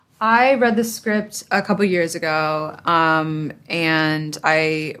I read the script a couple years ago, and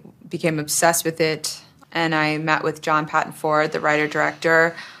I became obsessed with it. And I met with John Patton Ford, the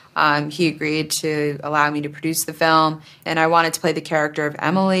writer-director. He agreed to allow me to produce the film, and I wanted to play the character of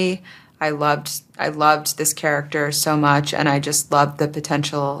Emily. I loved this character so much, and I just loved the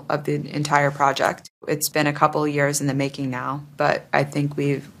potential of the entire project. It's been a couple years in the making now, but I think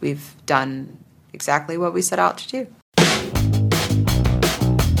we've done exactly what we set out to do.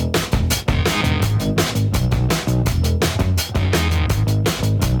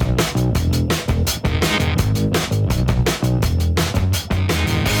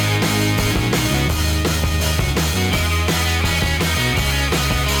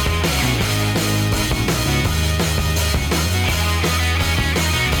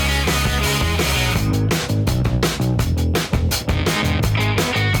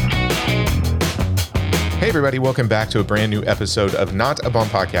 Hey everybody, welcome back to a brand new episode of Not a Bomb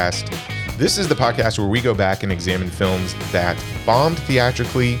Podcast. This is the podcast where we go back and examine films that bombed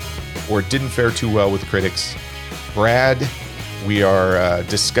theatrically or didn't fare too well with critics. Brad, we are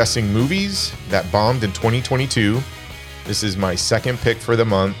discussing movies that bombed in 2022. This is my second pick for the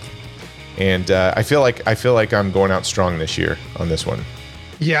month, and I feel like I'm going out strong this year on this one.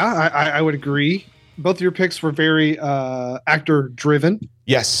 Yeah, I would agree. Both of your picks were very actor driven.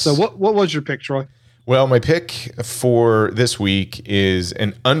 Yes. So what was your pick, Troy? Well, my pick for this week is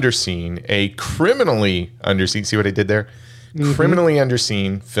a criminally underseen. See what I did there? Mm-hmm. Criminally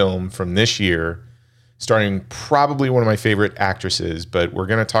underseen film from this year, starring probably one of my favorite actresses, but we're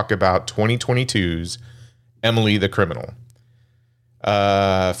going to talk about 2022's Emily the Criminal.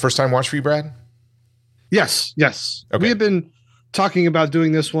 First time watch for you, Brad? Yes. Okay. We had been talking about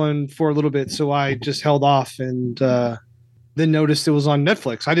doing this one for a little bit, so I just held off and then noticed it was on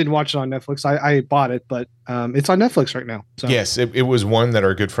Netflix. I didn't watch it on Netflix. I bought it, but it's on Netflix right now. So. Yes, it was one that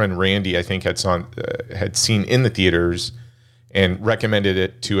our good friend Randy, I think, had seen in the theaters and recommended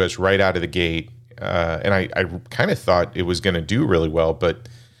it to us right out of the gate. And I kind of thought it was going to do really well, but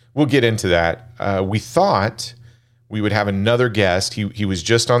we'll get into that. We thought we would have another guest. He was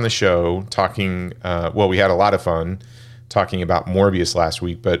just on the show talking. We had a lot of fun talking about Morbius last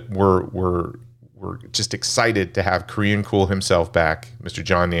week, but we're just excited to have Korean Cool himself back, Mr.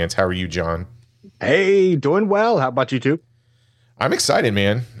 John Nance. How are you, John? Hey, doing well. How about you two? I'm excited,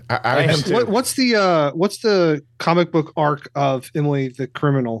 man. I am too. What's the comic book arc of Emily the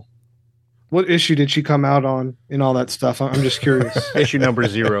Criminal? What issue did she come out on and all that stuff? I'm just curious. Issue number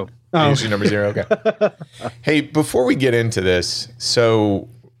 0. Oh, issue number 0. Okay. Hey, before we get into this, so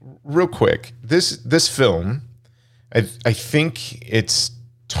real quick, this film, I think it's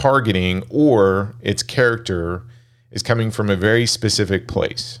targeting, or its character is coming from a very specific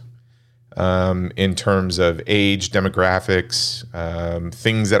place in terms of age, demographics,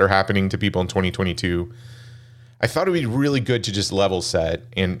 things that are happening to people in 2022. I thought it would be really good to just level set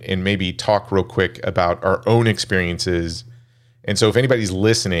and maybe talk real quick about our own experiences. And so if anybody's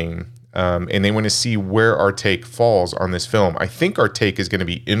listening and they want to see where our take falls on this film, I think our take is going to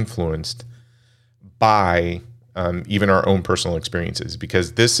be influenced by even our own personal experiences,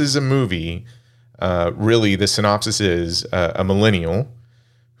 because this is a movie, really the synopsis is a millennial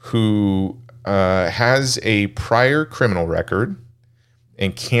who has a prior criminal record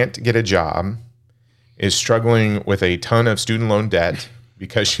and can't get a job, is struggling with a ton of student loan debt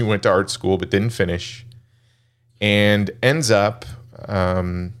because she went to art school but didn't finish, and ends up...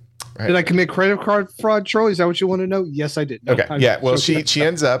 did I commit credit card fraud, Troy? Is that what you want to know? Yes, I did. No, okay, yeah, well, she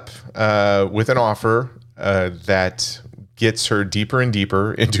ends up with an offer that gets her deeper and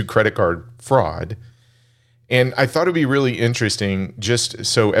deeper into credit card fraud. And I thought it'd be really interesting, just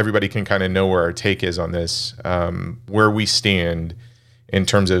so everybody can kind of know where our take is on this, where we stand in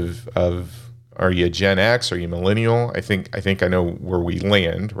terms of are you a Gen X? Are you millennial? I think I know where we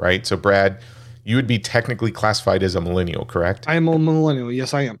land, right? So Brad, you would be technically classified as a millennial, correct? I am a millennial.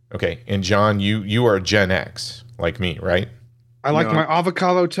 Yes, I am. Okay. And John, you are a Gen X, like me, right? I like my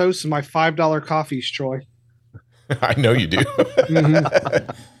avocado toast and my $5 coffees, Troy. I know you do.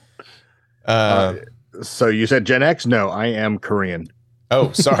 Mm-hmm. So you said Gen X? No, I am Korean.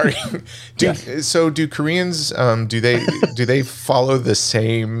 Oh, sorry. Yes. So do Koreans, do they follow the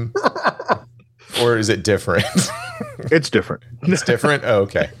same, or is it different? It's different. It's different? Oh,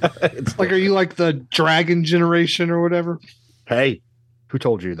 okay. It's like, are you like the dragon generation or whatever? Hey, who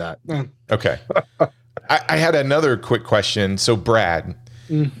told you that? Okay. I had another quick question. So Brad,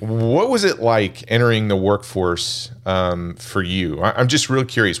 what was it like entering the workforce for you? I'm just real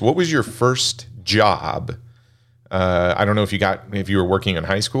curious. What was your first job? I don't know if you were working in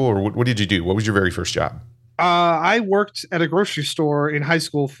high school, or what did you do? What was your very first job? I worked at a grocery store in high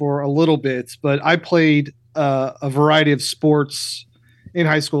school for a little bit, but I played a variety of sports in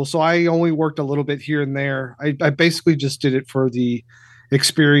high school. So I only worked a little bit here and there. I basically just did it for the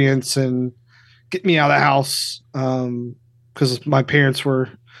experience and get me out of the house because my parents were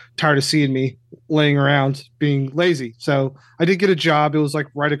tired of seeing me laying around being lazy. So I did get a job. It was like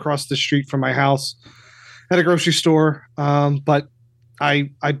right across the street from my house at a grocery store. But I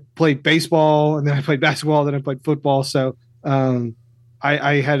played baseball and then I played basketball, then I played football. So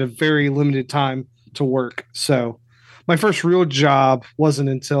I had a very limited time to work. So my first real job wasn't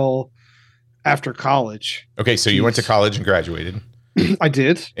until after college. Okay, so you went to college and graduated. I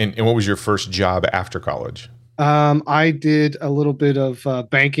did. And what was your first job after college? I did a little bit of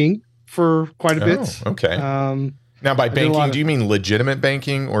banking for quite a bit. Okay. Now, by banking, do you mean legitimate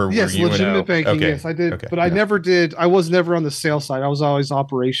banking, or yes, were you legitimate banking? Okay. Yes, I did. Okay. But I never did. I was never on the sales side. I was always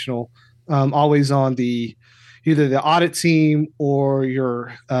operational. Always on either the audit team or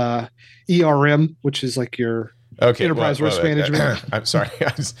your ERM, which is like your enterprise risk management. I'm sorry.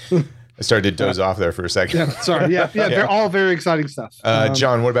 I started to doze off there for a second. Yeah, sorry. Yeah. They're all very exciting stuff.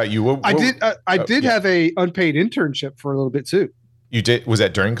 John, what about you? I did have a unpaid internship for a little bit too. You did? Was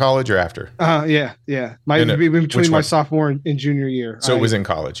that during college or after? Yeah. Between my sophomore and junior year. So it was in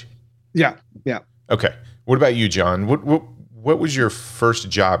college. Yeah. Okay. What about you, John? What was your first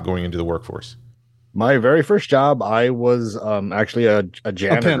job going into the workforce? My very first job, I was actually a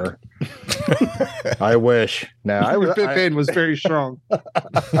janitor. I wish. Now Your fit band was very strong.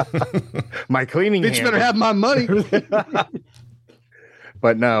 My cleaning. Bitch, better have my money.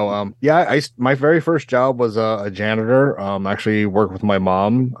 But no, my very first job was a janitor. Actually worked with my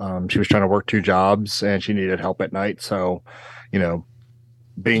mom. She was trying to work 2 jobs and she needed help at night. So, being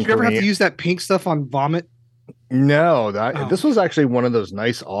Did you ever have to use that pink stuff on vomit? No, this was actually one of those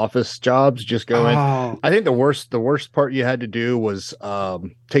nice office jobs. Just going. I think the worst part you had to do was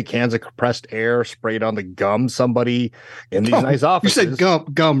take cans of compressed air, spray it on the gum somebody in these nice offices. You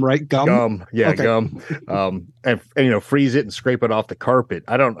said gum, right? Gum, yeah, okay. Gum. And freeze it and scrape it off the carpet.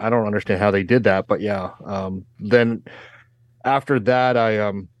 I don't understand how they did that, but yeah. Then after that,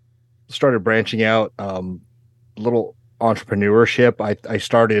 I started branching out. Little entrepreneurship. I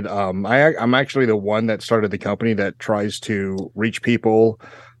started I'm actually the one that started the company that tries to reach people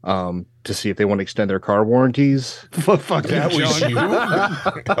to see if they want to extend their car warranties. Fuck that was you.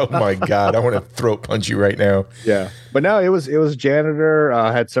 Oh my god, I want to throat punch you right now. Yeah, but no, it was janitor.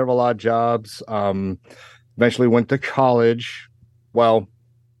 Had several odd jobs. Eventually went to college. Well,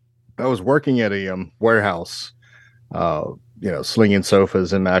 I was working at a warehouse, slinging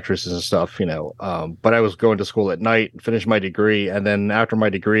sofas and mattresses and stuff, but I was going to school at night, finished my degree. And then after my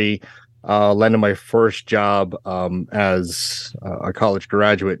degree, landed my first job as a college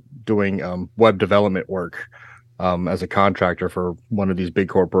graduate doing web development work as a contractor for one of these big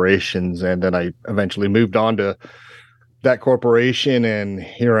corporations. And then I eventually moved on to that corporation. And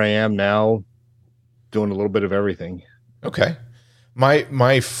here I am now doing a little bit of everything. Okay.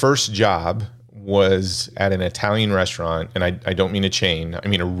 My first job was at an Italian restaurant, and I don't mean a chain. I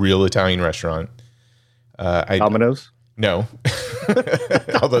mean a real Italian restaurant. Domino's? No.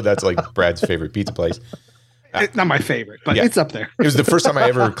 Although that's like Brad's favorite pizza place. It's not my favorite, but it's up there. It was the first time I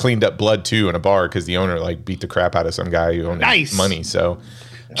ever cleaned up blood too in a bar because the owner beat the crap out of some guy who owned money. So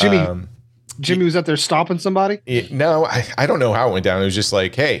Jimmy was out there stomping somebody? No, I don't know how it went down. It was just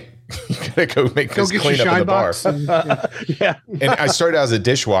like, hey, you gotta go make this cleanup in the bar. And I started out as a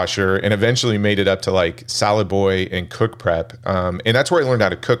dishwasher and eventually made it up to like salad boy and cook prep. And that's where I learned how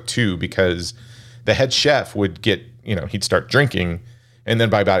to cook too, because the head chef would get, he'd start drinking, and then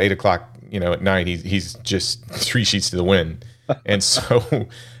by about 8 o'clock, at night, he's just 3 sheets to the wind. And so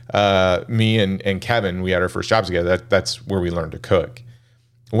me and Kevin, we had our first jobs together. That's where we learned to cook.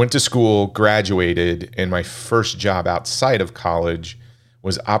 Went to school, graduated, and my first job outside of college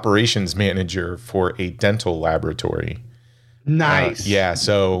was operations manager for a dental laboratory. Nice. Yeah.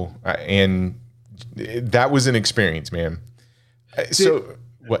 So, and that was an experience, man.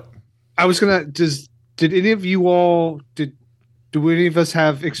 What? I was did any of you all, do any of us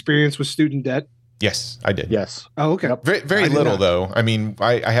have experience with student debt? Yes, I did. Yes. Oh, okay. Very, very little though. I mean,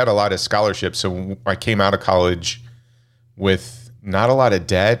 I had a lot of scholarships. So I came out of college with not a lot of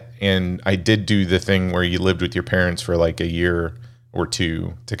debt. And I did do the thing where you lived with your parents for like a year or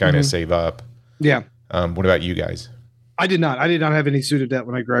 2 to kind of save up. Yeah. What about you guys? I did not have any student debt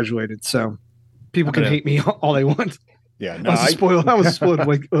when I graduated. So people can hate me all they want. Yeah. No, I was a spoiled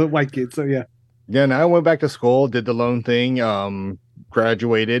white kid. So yeah. Yeah. And I went back to school, did the loan thing,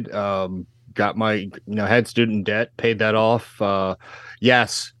 graduated, got my, had student debt, paid that off.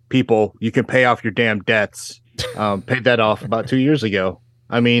 Yes. people, you can pay off your damn debts. Paid that off about 2 years ago.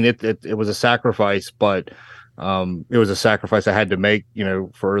 I mean, it was a sacrifice, but it was a sacrifice I had to make,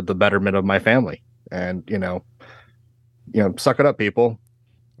 for the betterment of my family. And, suck it up, people.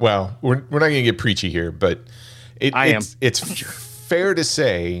 Well, we're not going to get preachy here, but it's fair to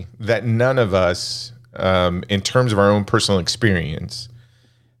say that none of us, in terms of our own personal experience,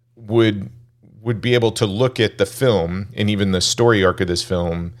 would be able to look at the film and even the story arc of this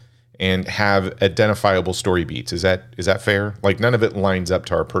film and have identifiable story beats. Is that fair? Like, none of it lines up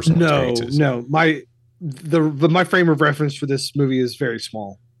to our personal experiences. No. My frame of reference for this movie is very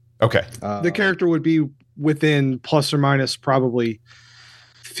small. Okay. The character would be within plus or minus probably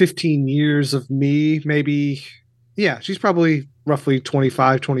 15 years of me, maybe. Yeah, she's probably roughly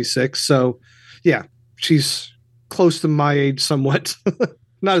 25, 26. So, yeah, she's close to my age somewhat.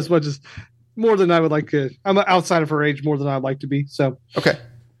 Not as much as more than I would like to. I'm outside of her age more than I'd like to be. So, okay.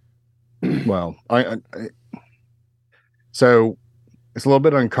 Well, so it's a little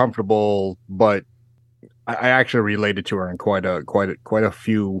bit uncomfortable, but I actually related to her in quite a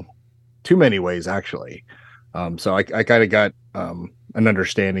few, too many ways, actually. So I kind of got an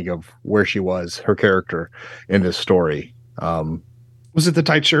understanding of where she was, her character in this story. Was it the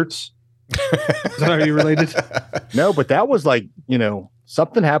tight shirts? Is that how you related? No, but that was like,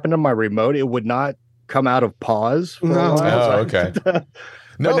 something happened on my remote. It would not come out of pause. For a while. Oh, okay.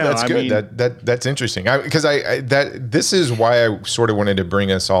 No, that's good. That's interesting. Because this is why I sort of wanted to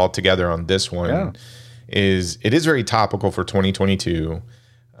bring us all together on this one. Yeah. It is very topical for 2022,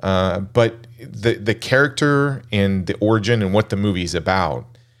 but the character and the origin and what the movie's about.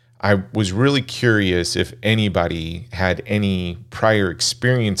 I was really curious if anybody had any prior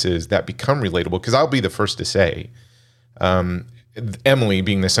experiences that become relatable. Because I'll be the first to say, Emily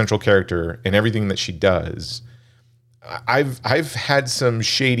being the central character and everything that she does. I've had some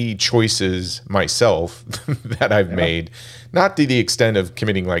shady choices myself that I've made, not to the extent of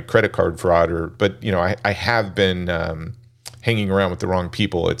committing like credit card fraud but I have been hanging around with the wrong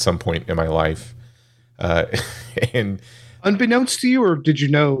people at some point in my life. And unbeknownst to you, or did you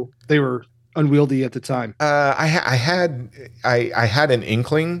know they were unwieldy at the time? I had an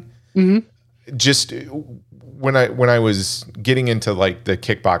inkling. Mm-hmm. Just when I was getting into like the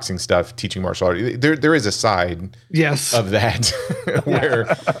kickboxing stuff, teaching martial arts, there is a side of that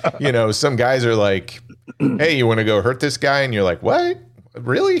where, some guys are like, hey, you want to go hurt this guy? And you're like, what?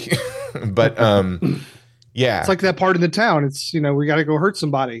 Really? But, yeah. It's like that part in the town. It's, we got to go hurt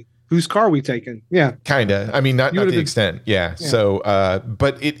somebody. Whose car are we taking? Yeah. Kind of. I mean, not to the extent. Yeah. So,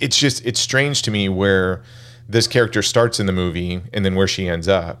 but it's strange to me where this character starts in the movie and then where she ends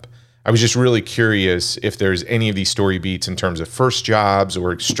up. I was just really curious if there's any of these story beats in terms of first jobs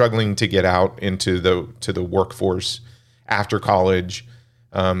or struggling to get out into the workforce after college,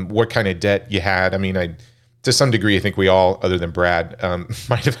 what kind of debt you had. I mean, to some degree, I think we all, other than Brad,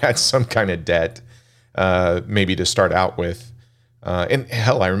 might have had some kind of debt, maybe to start out with. And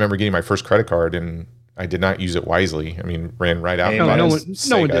hell, I remember getting my first credit card and I did not use it wisely. I mean, ran right out. No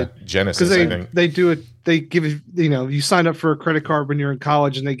one did. Genesis, because they do it. They give you, you sign up for a credit card when you're in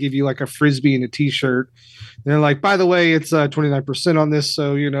college, and they give you like a Frisbee and a T-shirt. And they're like, by the way, it's 29% on this,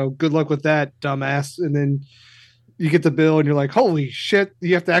 so good luck with that, dumbass. And then you get the bill, and you're like, holy shit,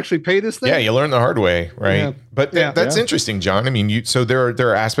 you have to actually pay this thing. Yeah, you learn the hard way, right? Yeah. But that's interesting, John. I mean, so there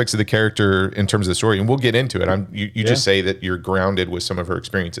are aspects of the character in terms of the story, and we'll get into it. You just say that you're grounded with some of her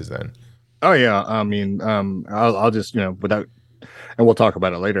experiences, then. Oh yeah, I mean, I'll just without, and we'll talk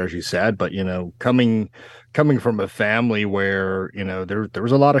about it later, as you said. But coming from a family where there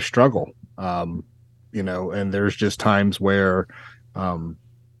was a lot of struggle, and there's just times where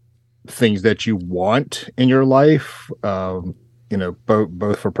things that you want in your life,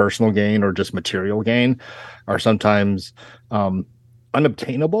 both for personal gain or just material gain, are sometimes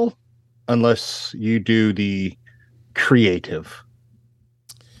unobtainable unless you do the creative.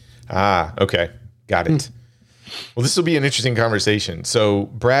 Ah, okay. Got it. Well, this will be an interesting conversation. So,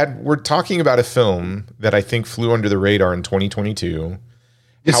 Brad, we're talking about a film that I think flew under the radar in 2022.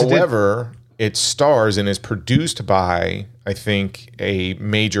 Yes, however, it stars and is produced by, I think, a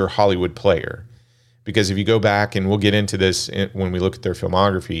major Hollywood player. Because if you go back, and we'll get into this when we look at their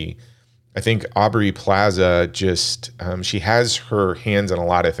filmography, I think Aubrey Plaza just, she has her hands on a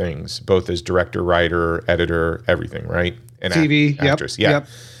lot of things, both as director, writer, editor, everything, right? And TV, actress. Yep.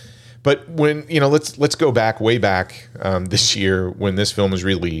 But when, let's go way back this year when this film was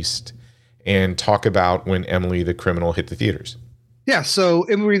released and talk about when Emily the Criminal hit the theaters. Yeah, so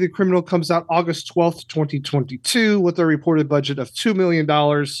Emily the Criminal comes out August 12th, 2022 with a reported budget of $2 million.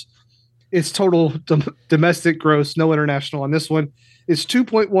 its total domestic gross, no international on this one, is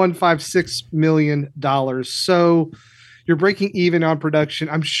 $2.156 million. So you're breaking even on production.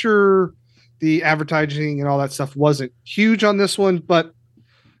 I'm sure the advertising and all that stuff wasn't huge on this one, but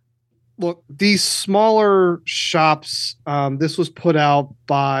look, these smaller shops, this was put out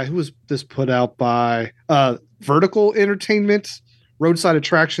by, who was this put out by? Vertical Entertainment, Roadside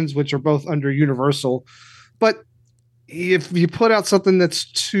Attractions, which are both under Universal. But if you put out something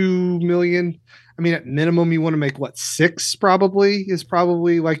that's 2 million, I mean, at minimum, you want to make what, 6 probably is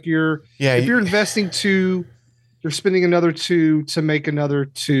probably like if you're investing 2, you're spending another 2 to make another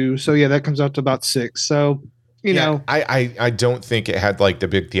 2. So yeah, that comes out to about 6. So, you know, I don't think it had like the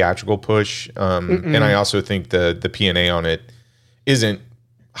big theatrical push. And I also think the P&A on it isn't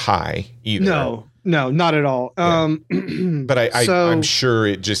high either. No, not at all. Yeah. But I'm sure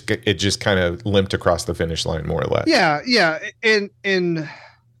it just kind of limped across the finish line more or less. Yeah. And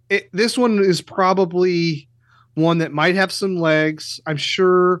this one is probably one that might have some legs. I'm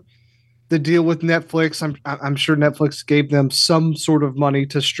sure the deal with Netflix, I'm sure Netflix gave them some sort of money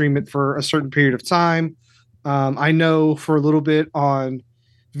to stream it for a certain period of time. I know for a little bit on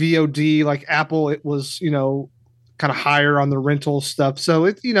VOD, like Apple, it was, kind of higher on the rental stuff. So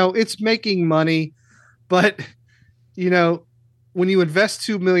it's making money, but when you invest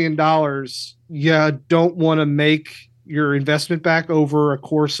 $2 million, you don't want to make your investment back over a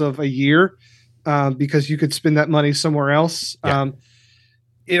course of a year, because you could spend that money somewhere else. Yeah.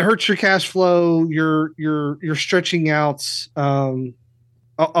 It hurts your cash flow. You're stretching out,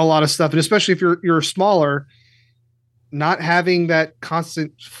 a lot of stuff. And especially if you're smaller, not having that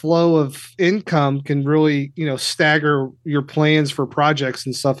constant flow of income can really, stagger your plans for projects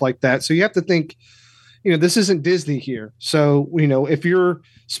and stuff like that. So you have to think, this isn't Disney here. So, if you're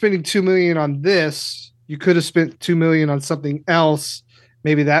spending $2 million on this, you could have spent $2 million on something else.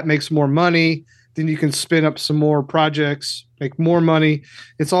 Maybe that makes more money. Then you can spin up some more projects, make more money.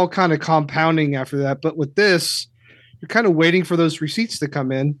 It's all kind of compounding after that. But with this, you're kind of waiting for those receipts to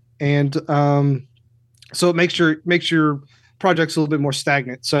come in. And, so it makes your projects a little bit more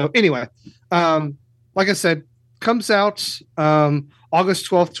stagnant. So anyway, like I said, comes out August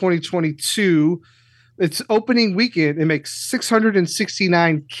 12th, 2022. Its opening weekend, it makes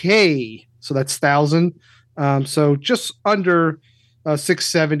 $669K. So that's 1,000. So just under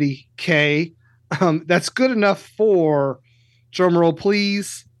 $670K. That's good enough for, drumroll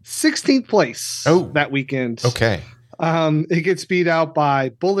please, 16th place that weekend. Okay. It gets beat out by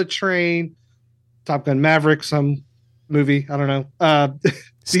Bullet Train, Top Gun Maverick, some movie, I don't know.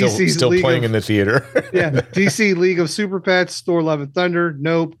 DC's still playing in the theater. Yeah, DC League of Super Pets, Thor: Love and Thunder,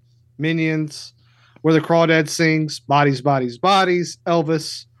 Nope, Minions, Where the Crawdads Sings, Bodies, Bodies, Bodies,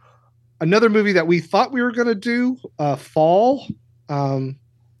 Elvis. Another movie that we thought we were going to do, Fall.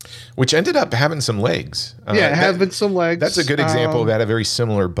 Which ended up having some legs. Having some legs. That's a good example that had a very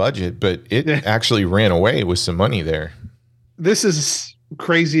similar budget, but it actually ran away with some money there. This is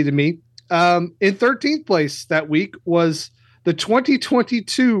crazy to me. In 13th place that week was the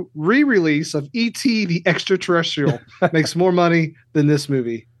 2022 re-release of E.T. the Extraterrestrial. Makes more money than this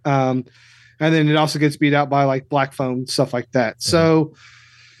movie. And then it also gets beat out by like Black Phone, stuff like that. Mm-hmm. So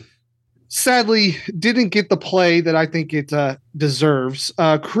sadly, didn't get the play that I think it deserves.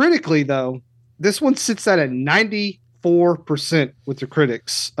 Critically, though, this one sits at a 94% with the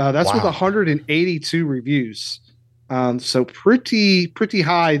critics. That's with 182 reviews. So pretty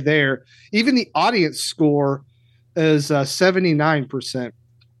high there. Even the audience score is 79%.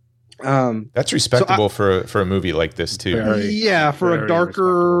 That's respectable for a movie like this too. For a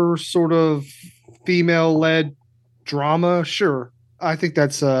darker sort of female-led drama, sure. I think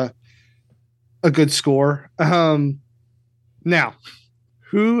that's a good score. Now,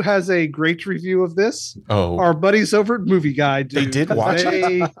 who has a great review of this? Our buddies over at Movie Guide. They did watch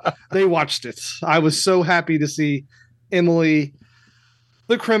it? They watched it. I was so happy to see Emily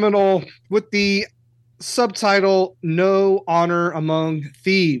the Criminal with the subtitle No Honor Among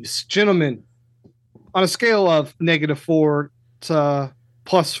Thieves. Gentlemen, on a scale of -4 to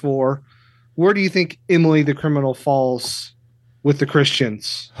 +4, where do you think Emily the Criminal falls with the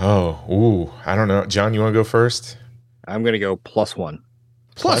Christians? I don't know. John, you want to go first? I'm going to go +1.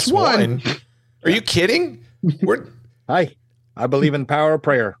 +1? Are you kidding? I believe in the power of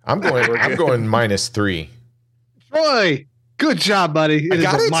prayer. I'm going -3. Troy, good job, buddy. It is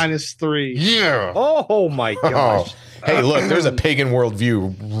a -3. Yeah. Oh my gosh. Hey, look, there's a pagan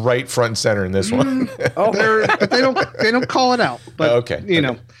worldview right front and center in this one. But they don't call it out. But okay.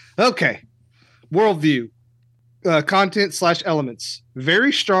 Okay. Worldview. Content/elements.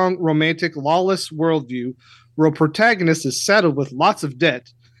 Very strong, romantic, lawless worldview where a protagonist is saddled with lots of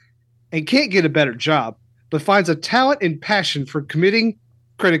debt and can't get a better job, but finds a talent and passion for committing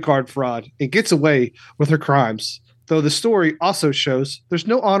credit card fraud and gets away with her crimes. Though the story also shows there's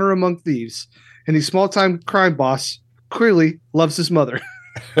no honor among thieves, and the small-time crime boss clearly loves his mother.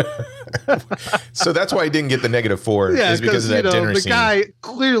 So that's why he didn't get the -4. Yeah, is because of that dinner the scene. guy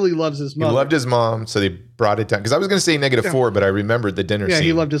clearly loves his mother. He loved his mom, so they brought it down. Because I was going to say -4, but I remembered the dinner scene. Yeah,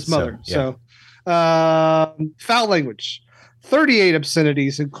 he loved his mother. Foul language. 38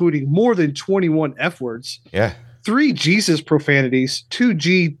 obscenities, including more than 21 F words. Yeah. 3 Jesus profanities, 2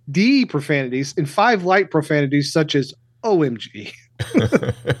 GD profanities, and 5 light profanities such as OMG.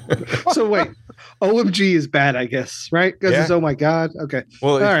 So wait, OMG is bad, I guess, right? Because it's oh my God. Okay.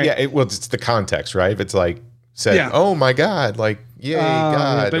 Well, it's the context, right? If it's like said, oh my God, like yay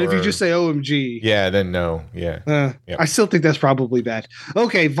God. But if you just say OMG, then no, I still think that's probably bad.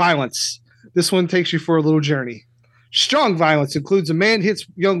 Okay, violence. This one takes you for a little journey. Strong violence includes a man hits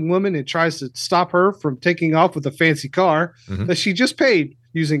young woman and tries to stop her from taking off with a fancy car that she just paid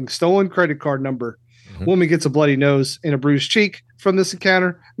using stolen credit card number. Woman gets a bloody nose and a bruised cheek from this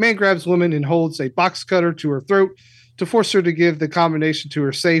encounter. Man grabs woman and holds a box cutter to her throat to force her to give the combination to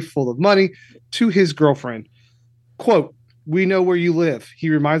her safe full of money to his girlfriend. Quote, "We know where you live," he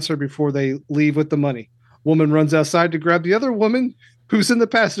reminds her before they leave with the money. Woman runs outside to grab the other woman who's in the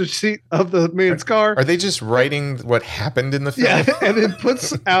passenger seat of the man's car. Are they just writing what happened in the film? Yeah, and then pulls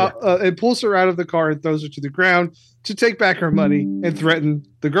her out of the car and throws her to the ground to take back her money and threaten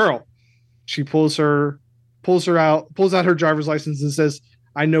the girl. She pulls out her driver's license and says,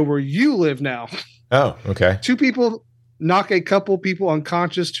 "I know where you live now." Oh, okay. 2 people knock a couple people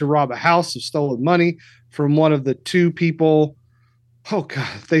unconscious to rob a house of stolen money from one of the 2 people. Oh God,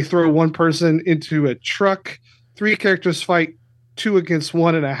 they throw one person into a truck. 3 characters fight 2 against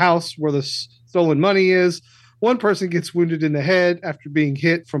 1 in a house where the stolen money is. 1 person gets wounded in the head after being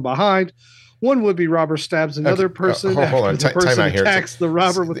hit from behind. 1 would-be robber stabs another person hold on. after the person attacks the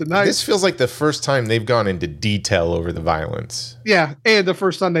robber with a knife. This feels like the first time they've gone into detail over the violence. Yeah, and the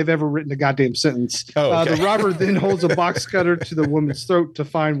first time they've ever written a goddamn sentence. Oh, okay. The robber then holds a box cutter to the woman's throat to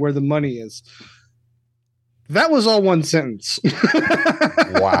find where the money is. That was all one sentence.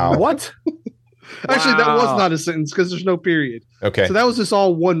 Wow. What? Actually, that was not a sentence because there's no period. Okay. So that was just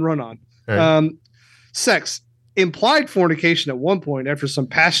all one run-on. Right. Sex. Implied fornication at one point after some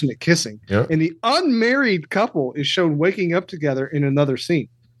passionate kissing. Yep. And the unmarried couple is shown waking up together in another scene.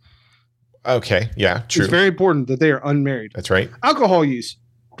 Okay. Yeah, true. It's very important that they are unmarried. That's right. Alcohol use.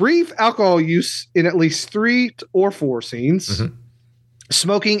 Brief alcohol use in at least 3 or 4 scenes.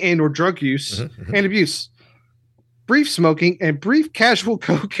 Smoking and or drug use and abuse. Brief smoking and brief casual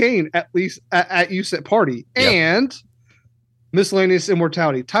cocaine at least at use at party. Yep. And miscellaneous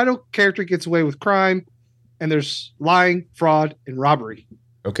immortality. Title character gets away with crime. And there's lying, fraud, and robbery.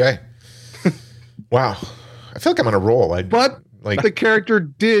 Okay. Wow. I feel like I'm on a roll. But the character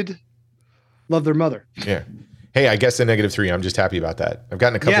did love their mother. Yeah. Hey, I guess the -3. I'm just happy about that. I've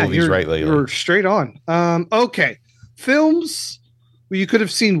gotten a couple of these right lately. You're straight on. Okay. Films you could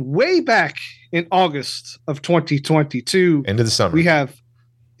have seen way back in August of 2022. End of the summer. We have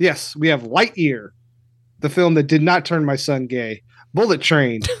Lightyear, the film that did not turn my son gay. Bullet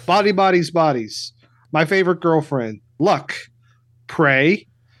Train, Body Bodies Bodies, My Favorite Girlfriend, Luck, Prey,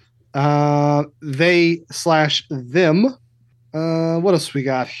 They/Them. What else we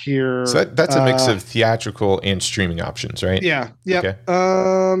got here? So that's a mix of theatrical and streaming options, right? Yeah. Yep. Okay.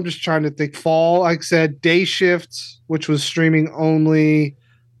 I'm just trying to think. Fall, like I said, Day Shift, which was streaming only.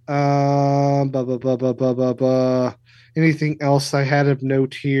 Anything else I had of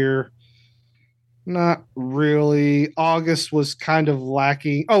note here? Not really. August was kind of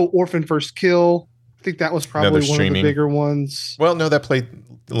lacking. Oh, Orphan First Kill. I think that was probably one of the bigger ones. Well, no, that played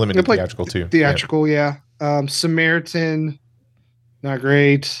limited theatrical too. Theatrical, yeah. Samaritan, not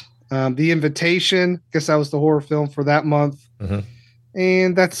great. The Invitation, guess that was the horror film for that month.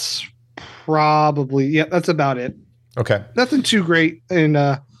 And that's probably, that's about it. Okay. Nothing too great in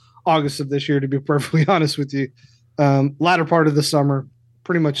August of this year, to be perfectly honest with you. Latter part of the summer,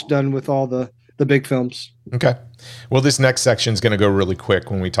 pretty much done with all the big films. Okay. Well, this next section is going to go really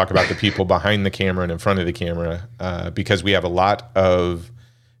quick when we talk about the people behind the camera and in front of the camera, because we have a lot of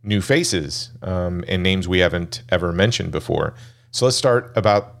new faces and names we haven't ever mentioned before. So let's start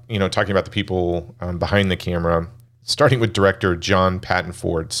talking about the people behind the camera, starting with director John Patton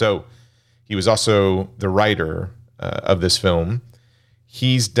Ford. So he was also the writer of this film.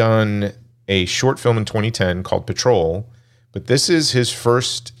 He's done a short film in 2010 called Patrol, but this is his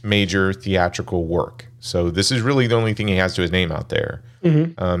first major theatrical work. So this is really the only thing he has to his name out there.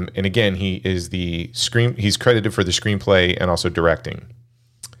 And again, he is he's credited for the screenplay and also directing.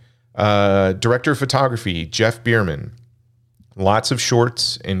 Director of photography, Jeff Bierman. Lots of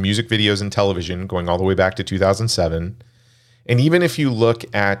shorts and music videos and television going all the way back to 2007. And even if you look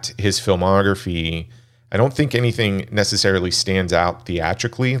at his filmography, I don't think anything necessarily stands out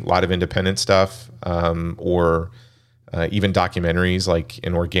theatrically. A lot of independent stuff, or even documentaries like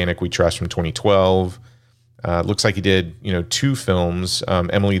In Organic We Trust from 2012. Looks like he did, 2 films.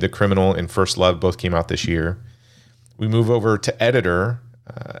 Emily the Criminal and First Love both came out this year. We move over to editor.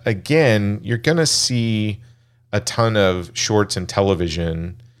 Again, you're going to see a ton of shorts and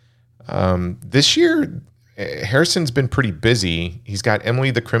television. This year, Harrison's been pretty busy. He's got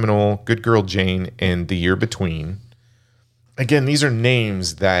Emily the Criminal, Good Girl Jane, and The Year Between. Again, these are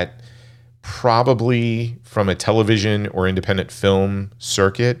names that probably from a television or independent film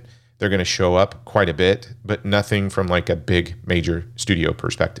circuit, they're going to show up quite a bit, but nothing from like a big major studio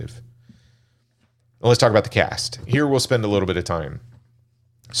perspective. Well, let's talk about the cast. Here we'll spend a little bit of time.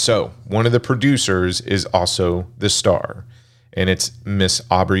 So one of the producers is also the star, and it's Miss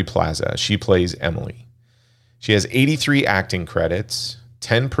Aubrey Plaza. She plays Emily. She has 83 acting credits,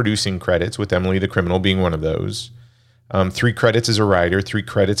 10 producing credits, with Emily the Criminal being one of those. 3 credits as a writer, 3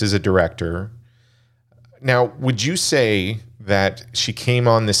 credits as a director. Now, would you say that she came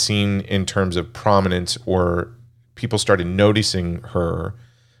on the scene in terms of prominence, or people started noticing her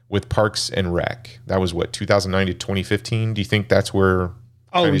with Parks and Rec? That was what, 2009 to 2015? Do you think that's where...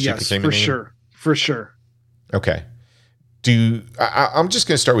 Oh, yes, for sure. For sure. Okay. I'm just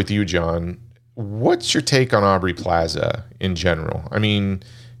going to start with you, John. What's your take on Aubrey Plaza in general? I mean,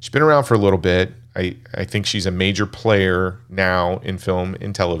 she's been around for a little bit. I think she's a major player now in film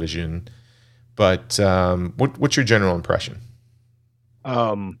and television. But what's your general impression?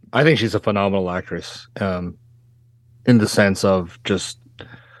 I think she's a phenomenal actress, in the sense of just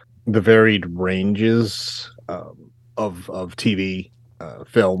the varied ranges of TV,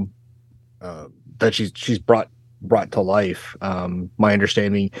 film that she's brought to life. My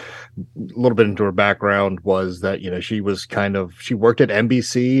understanding, a little bit into her background, was that she worked at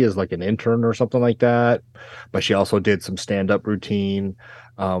NBC as like an intern or something like that, but she also did some stand-up routine.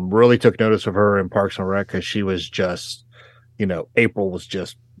 Really took notice of her in Parks and Rec because she was just, April was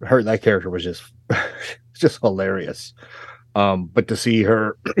just her. That character was just hilarious. But to see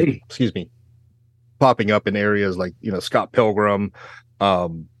her, excuse me, popping up in areas like Scott Pilgrim,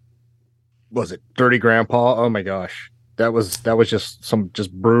 was it Dirty Grandpa? Oh my gosh, that was just some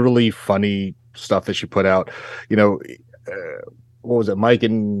brutally funny stuff that she put out. What was it? Mike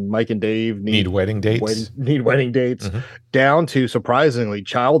and Dave need wedding dates. Need wedding dates. Mm-hmm. Down to, surprisingly,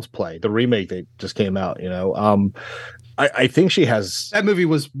 Child's Play, the remake that just came out. I think she has... That movie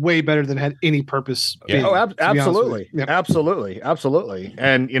was way better than had any purpose. Yeah. Absolutely. Yep. Absolutely.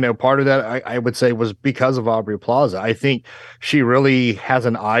 And, part of that, I would say, was because of Aubrey Plaza. I think she really has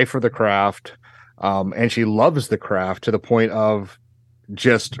an eye for the craft, and she loves the craft to the point of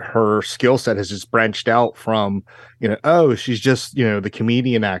just her skill set has just branched out from, she's just, the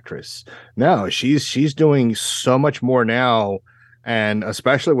comedian actress. No, she's doing so much more now. And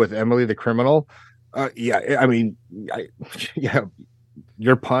especially with Emily the Criminal,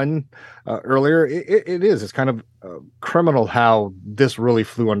 your pun earlier, it's kind of criminal how this really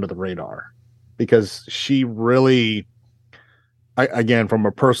flew under the radar, because she really, again, from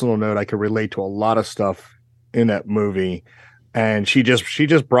a personal note, I could relate to a lot of stuff in that movie, and she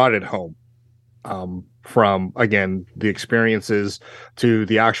just brought it home, from, again, the experiences to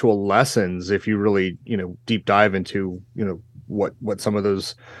the actual lessons. If you really deep dive into what some of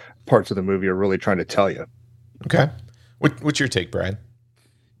those parts of the movie are really trying to tell you. Okay. What's your take, Brad?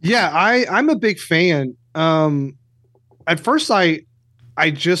 Yeah, I'm a big fan. At first I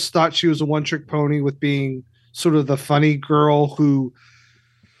just thought she was a one-trick pony with being sort of the funny girl who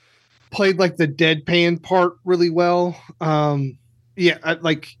played like the deadpan part really well.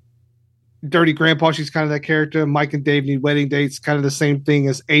 Like Dirty Grandpa, she's kind of that character. Mike and Dave Need Wedding Dates, kind of the same thing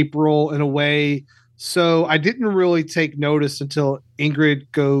as April in a way. So I didn't really take notice until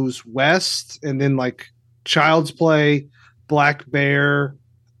Ingrid Goes West, and then like Child's Play, Black Bear,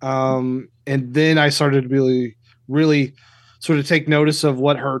 and then I started to really sort of take notice of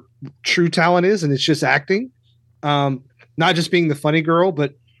what her true talent is, and it's just acting, not just being the funny girl,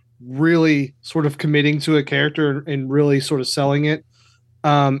 but really sort of committing to a character and really sort of selling it.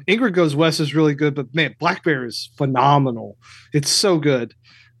 Ingrid Goes West is really good, but man, Black Bear is phenomenal. It's so good.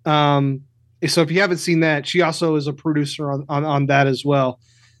 So if you haven't seen that, she also is a producer on that as well.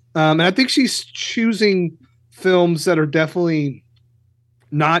 And I think she's choosing films that are definitely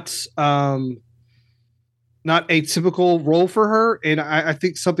not not a typical role for her. And I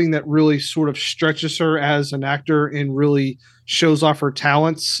think something that really sort of stretches her as an actor and really shows off her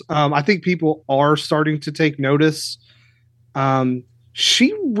talents. I think people are starting to take notice.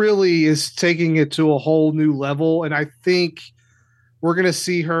 She really is taking it to a whole new level. And I think we're going to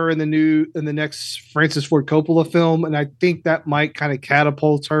see her in the next Francis Ford Coppola film. And I think that might kind of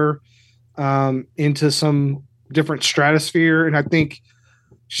catapult her into some different stratosphere. And I think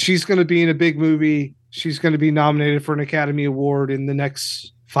she's going to be in a big movie. She's going to be nominated for an Academy Award in the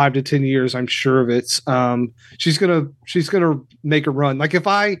next 5 to 10 years. I'm sure of it. She's going to make a run. Like if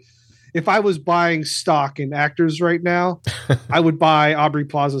I was buying stock in actors right now, I would buy Aubrey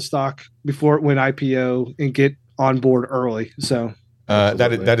Plaza stock before it went IPO and get on board early. So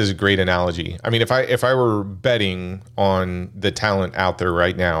that is a great analogy. I mean, if I were betting on the talent out there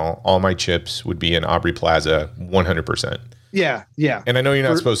right now, all my chips would be in Aubrey Plaza 100%. Yeah. And I know you're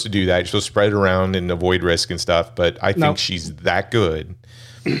not supposed to do that. You're supposed to spread it around and avoid risk and stuff, but I think she's that good.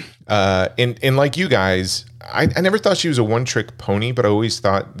 And like you guys, I never thought she was a one-trick pony, but I always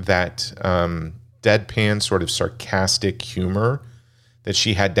thought that deadpan sort of sarcastic humor that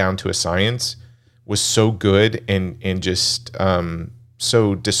she had down to a science was so good and just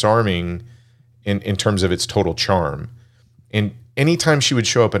so disarming in terms of its total charm. And anytime she would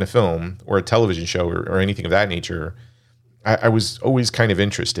show up in a film or a television show or anything of that nature, I was always kind of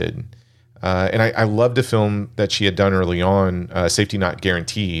interested. And I loved a film that she had done early on, Safety Not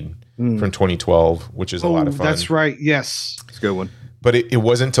Guaranteed from 2012, which is a lot of fun. That's right. Yes. It's a good one. But it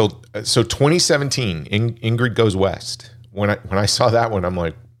wasn't until 2017, Ingrid Goes West. When I saw that one, I'm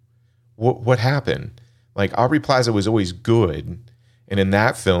like, what happened? Like Aubrey Plaza was always good. And in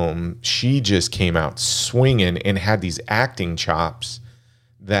that film, she just came out swinging and had these acting chops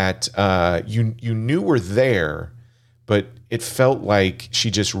that you knew were there, but it felt like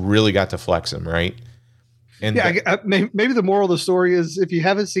she just really got to flex them, right? And maybe the moral of the story is if you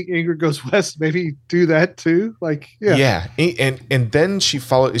haven't seen Ingrid Goes West, maybe do that too. Yeah. And then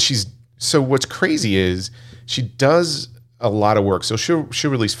so what's crazy is she does a lot of work. So she'll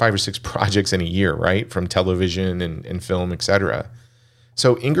release 5 or 6 projects in a year, right? From television and film, etc.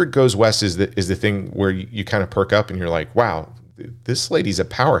 So Ingrid Goes West is the thing where you kind of perk up and you're like, wow, this lady's a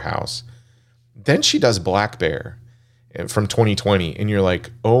powerhouse. Then she does Black Bear from 2020, and you're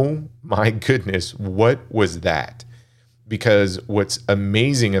like, oh my goodness, what was that? Because what's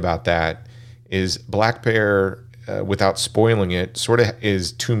amazing about that is Black Bear, without spoiling it, sort of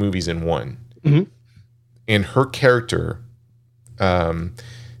is 2 movies in one. Mm-hmm. And her character,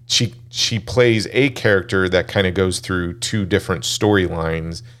 she plays a character that kind of goes through 2 different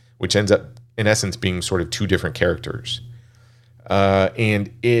storylines, which ends up in essence being sort of 2 different characters.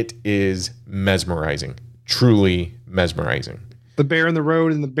 And it is mesmerizing, truly mesmerizing. The Bear in the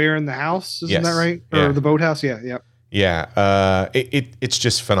Road and the Bear in the House, isn't that right? Or the Boathouse, yeah. It's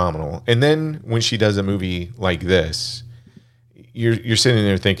just phenomenal. And then when she does a movie like this, you're sitting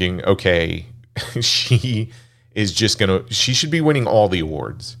there thinking, okay, she should be winning all the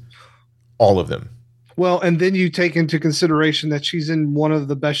awards, all of them. Well, and then you take into consideration that she's in one of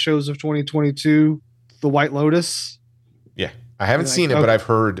the best shows of 2022, The White Lotus. Yeah, I haven't seen it, but I've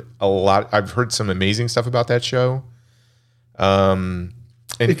heard a lot. I've heard some amazing stuff about that show. And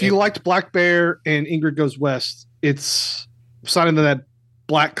if you liked Black Bear and Ingrid Goes West, it's side into that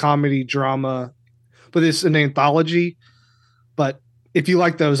black comedy drama, but it's an anthology. But if you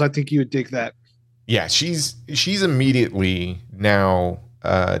like those, I think you would dig that. Yeah, she's immediately now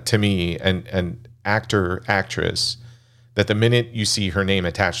to me an actress that the minute you see her name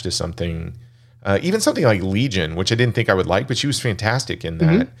attached to something, even something like Legion, which I didn't think I would like, but she was fantastic in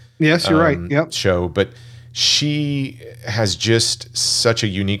that. Mm-hmm. Yes, you're right. Yep. Show, but she has just such a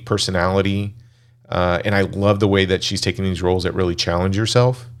unique personality, and I love the way that she's taking these roles that really challenge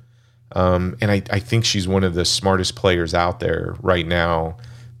herself. And I think she's one of the smartest players out there right now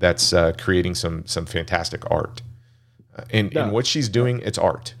that's creating some fantastic art. And what she's doing, it's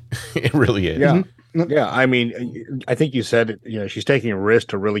art. It really is. Yeah. Yeah. I mean, I think you said, she's taking a risk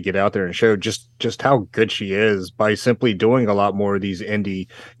to really get out there and show just how good she is by simply doing a lot more of these indie,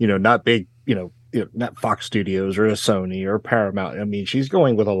 not big, not Fox Studios or a Sony or Paramount. I mean, she's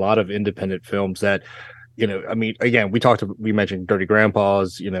going with a lot of independent films that, I mean, again, we mentioned Dirty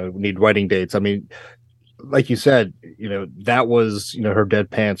Grandpas, Need Wedding Dates. I mean, like you said, that was, her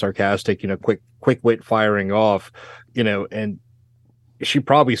deadpan sarcastic, quick wit firing off, and she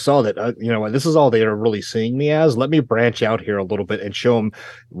probably saw that, this is all they are really seeing me as. Let me branch out here a little bit and show them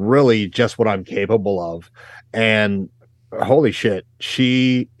really just what I'm capable of. And holy shit,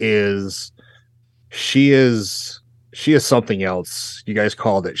 she is she is something else. You guys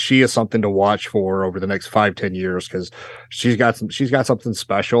called it. She is something to watch for over the next 5-10 years, because she's got something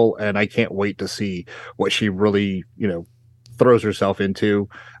special, and I can't wait to see what she really, throws herself into,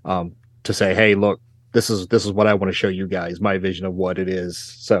 to say, hey, look, this is what I want to show you guys, my vision of what it is.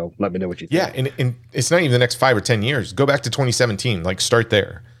 So let me know what you think. Yeah, and it's not even the next 5 or 10 years. Go back to 2017. Like, start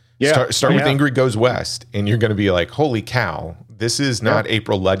there. Yeah. Start with Ingrid Goes West, and you're going to be like, holy cow, this is not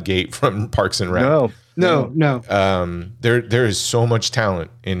April Ludgate from Parks and Rec. No. There is so much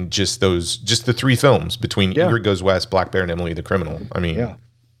talent in just the 3 films between Ingrid Goes West, Black Bear, and Emily the Criminal. I mean,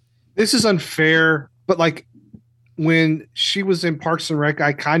 this is unfair, but like when she was in Parks and Rec,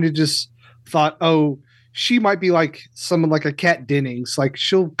 I kind of just thought, oh, she might be like someone like a Kat Dennings. Like,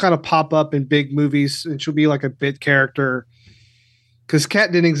 she'll kind of pop up in big movies and she'll be like a bit character. Because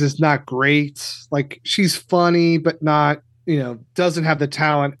Kat Dennings is not great. Like, she's funny, but not, doesn't have the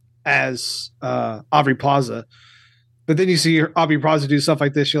talent as Aubrey Plaza. But then you see Aubrey Plaza do stuff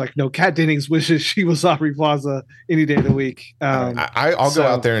like this. You're like, no, Kat Dennings wishes she was Aubrey Plaza any day of the week. I'll go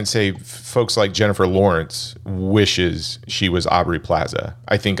out there and say folks like Jennifer Lawrence wishes she was Aubrey Plaza.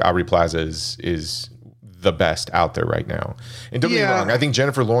 I think Aubrey Plaza is the best out there right now. And don't get me wrong, I think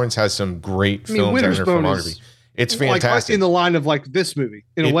Jennifer Lawrence has some great films in her filmography. It's fantastic. Like in the line of like this movie,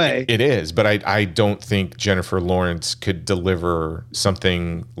 in a way. It is, but I don't think Jennifer Lawrence could deliver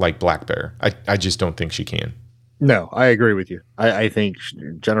something like Black Bear. I just don't think she can. No, I agree with you. I think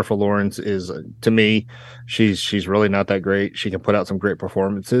Jennifer Lawrence is, to me, she's really not that great. She can put out some great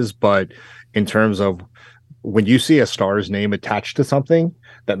performances, but in terms of when you see a star's name attached to something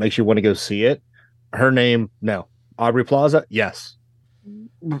that makes you want to go see it, her name, no. Aubrey Plaza, yes.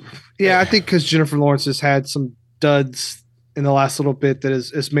 Yeah, I think because Jennifer Lawrence has had some duds in the last little bit that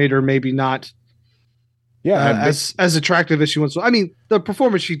has made her maybe not as attractive as she wants. I mean, the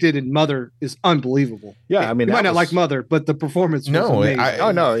performance she did in Mother is unbelievable. Yeah, I mean, you might not like Mother, but the performance was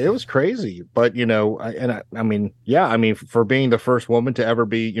amazing. No, it was crazy. But I mean, for being the first woman to ever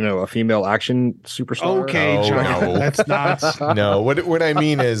be, a female action superstar. Okay, John, that's not. No, what I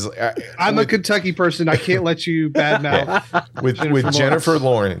mean is, I'm a Kentucky person. I can't let you badmouth with Jennifer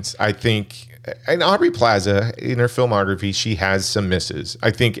Lawrence. I think, and Aubrey Plaza in her filmography, she has some misses. I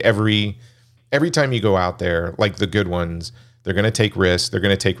think every time you go out there, like the good ones, they're going to take risks. They're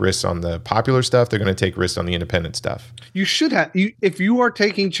going to take risks on the popular stuff. They're going to take risks on the independent stuff. You should have, if you are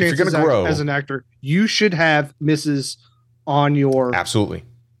taking chances as an actor, you should have misses on your absolutely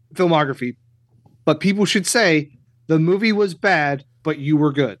filmography. But people should say the movie was bad, but you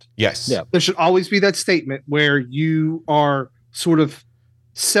were good. Yes. Yeah. There should always be that statement where you are sort of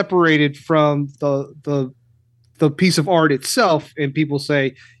separated from the piece of art itself, and people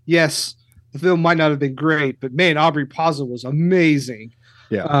say, yes, the film might not have been great, but man, Aubrey Plaza was amazing.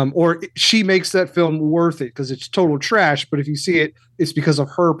 Yeah. Or she makes that film worth it because it's total trash. But if you see it, it's because of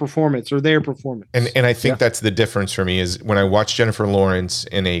her performance or their performance. And I think that's the difference for me is when I watch Jennifer Lawrence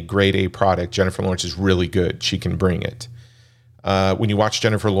in a grade A product, Jennifer Lawrence is really good. She can bring it. When you watch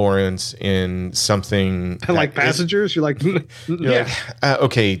Jennifer Lawrence in something like Passengers, you're like,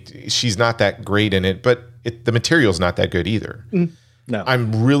 okay, she's not that great in it, but the material's not that good either. No,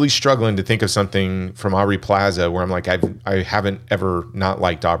 I'm really struggling to think of something from Aubrey Plaza where I'm like, I haven't ever not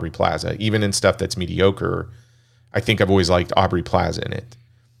liked Aubrey Plaza, even in stuff that's mediocre. I think I've always liked Aubrey Plaza in it.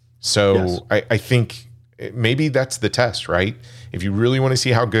 So yes. I think maybe that's the test, right? If you really want to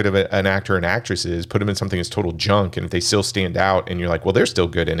see how good of an actor and actress is, put them in something that's total junk. And if they still stand out and you're like, well, they're still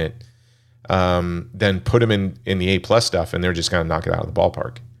good in it, then put them in the A+ stuff and they're just going to knock it out of the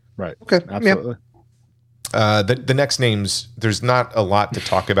ballpark. Right. Okay. Absolutely. Yeah. The next names, there's not a lot to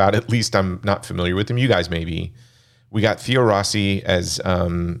talk about. At least I'm not familiar with them. You guys maybe. We got Theo Rossi as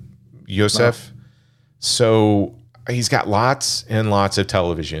Yosef. Wow. So he's got lots and lots of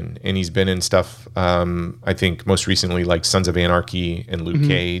television, and he's been in stuff, I think most recently like Sons of Anarchy and Luke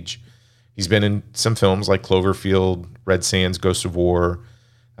Cage. He's been in some films like Cloverfield, Red Sands, Ghosts of War.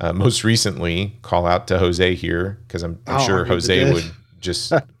 Most recently, call out to Jose here, because I'm sure Jose would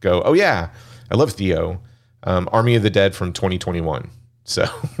just go, oh yeah, I love Theo. Army of the Dead from 2021. So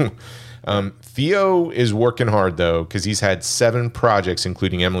Theo is working hard though, because he's had 7 projects,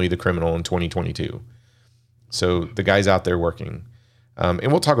 including Emily the Criminal in 2022. So the guy's out there working. And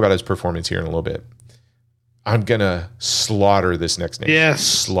we'll talk about his performance here in a little bit. I'm going to slaughter this next name. Yes.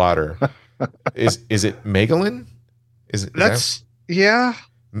 Slaughter. Is it Megalyn? Yeah.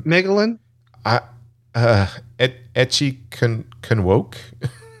 Megalyn. Etchi Conwoke?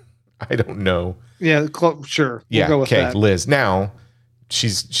 I don't know. Yeah, sure. Yeah, we'll go with that. Liz. Now,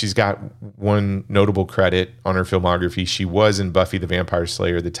 she's got one notable credit on her filmography. She was in Buffy the Vampire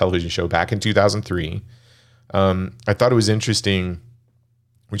Slayer, the television show, back in 2003. I thought it was interesting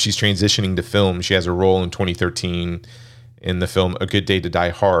when she's transitioning to film. She has a role in 2013 in the film A Good Day to Die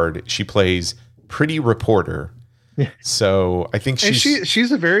Hard. She plays Pretty Reporter. Yeah. So I think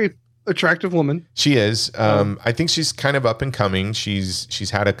she's a very attractive woman. She is. I think she's kind of up and coming. She's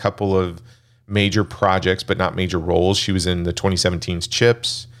had a couple of major projects, but not major roles. She was in the 2017's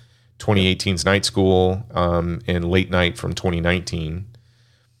Chips, 2018's Night School, and Late Night from 2019.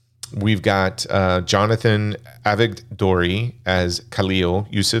 We've got Jonathan Avigdori as Khalil,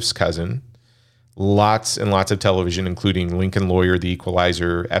 Yusuf's cousin. Lots and lots of television, including Lincoln Lawyer, The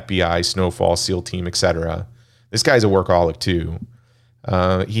Equalizer, FBI, Snowfall, SEAL Team, etc. This guy's a workaholic too.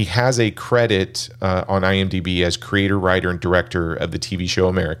 He has a credit on IMDb as creator, writer, and director of the TV show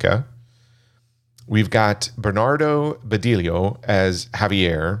America. We've got Bernardo Badillo as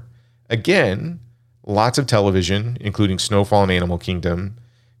Javier. Again, lots of television, including Snowfall and Animal Kingdom,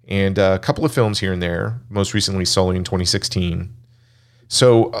 and a couple of films here and there, most recently Sully in 2016.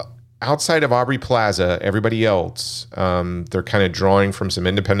 So outside of Aubrey Plaza, everybody else, they're kind of drawing from some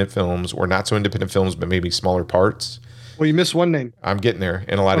independent films, or not so independent films, but maybe smaller parts. Well, you missed one name. I'm getting there,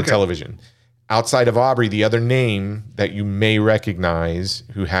 and a lot of television. Outside of Aubrey, the other name that you may recognize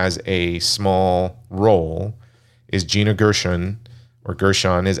who has a small role is Gina Gershon, or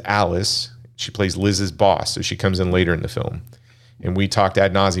Gershon is Alice. She plays Liz's boss, so she comes in later in the film. And we talked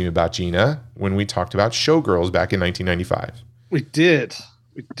ad nauseum about Gina when we talked about Showgirls back in 1995. We did.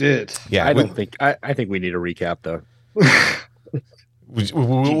 Yeah, I think we need a recap though.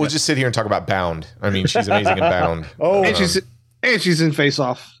 We'll just sit here and talk about Bound. I mean, she's amazing in Bound. And she's in Face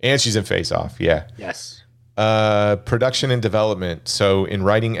Off. And she's in Face Off, yeah. Yes. Production and development. So in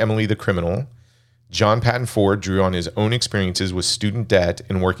writing Emily the Criminal, John Patton Ford drew on his own experiences with student debt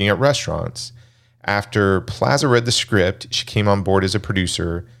and working at restaurants. After Plaza read the script, she came on board as a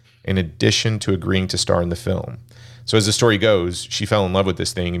producer in addition to agreeing to star in the film. So as the story goes, she fell in love with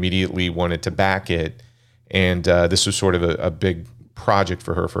this thing, immediately wanted to back it, and this was sort of a big project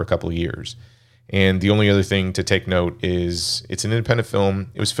for her for a couple of years. And the only other thing to take note is it's an independent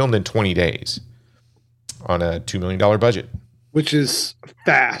film. It was filmed in 20 days on a $2 million budget. Which is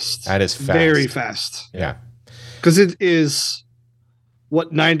fast. That is fast. Very fast. Yeah. Because it is,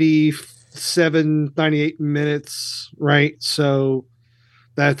 97, 98 minutes, right? So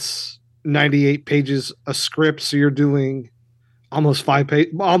that's 98 pages a script. So you're doing almost five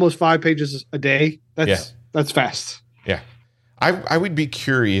pages a day. That's fast. Yeah. I would be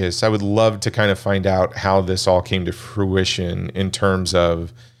curious. I would love to kind of find out how this all came to fruition in terms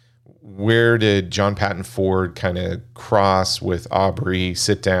of where did John Patton Ford kind of cross with Aubrey,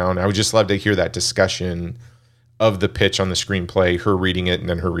 sit down. I would just love to hear that discussion of the pitch on the screenplay, her reading it, and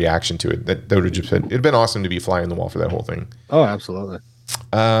then her reaction to it. That would have just been, it'd been awesome to be a fly on the wall for that whole thing. Oh, absolutely.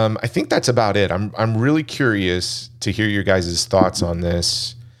 I think that's about it. I'm really curious to hear your guys' thoughts on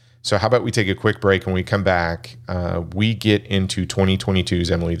this. So how about we take a quick break, and when we come back, we get into 2022's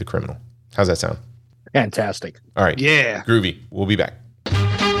Emily the Criminal. How's that sound? Fantastic. All right. Yeah. Groovy. We'll be back.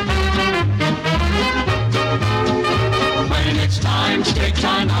 When it's time to take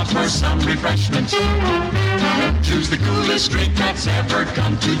time out for some refreshment, choose the coolest drink that's ever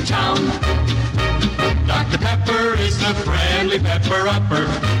come to town. Dr. Pepper is the friendly pepper upper,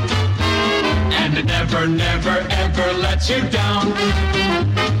 and it never, never, ever lets you down.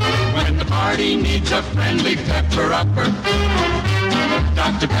 When the party needs a friendly pepper upper,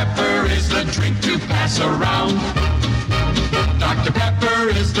 Dr. Pepper is the drink to pass around. Dr. Pepper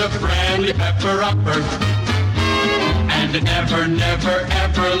is the friendly pepper upper, and it never, never,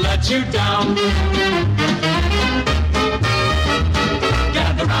 ever lets you down.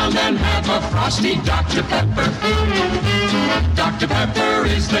 Gather round and have a frosty Dr. Pepper. Dr. Pepper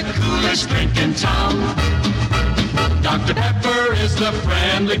is the coolest drink in town. Dr. Pepper is the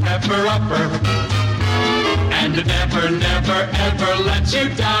friendly pepper upper, and it never, never, ever lets you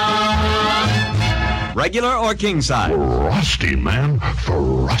down. Regular or king size? Frosty, man.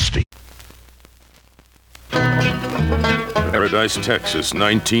 Frosty. Paradise, Texas,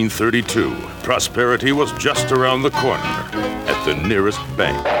 1932. Prosperity was just around the corner at the nearest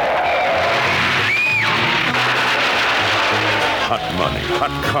bank. Hot money,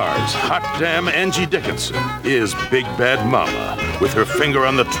 hot cars, hot damn Angie Dickinson is Big Bad Mama with her finger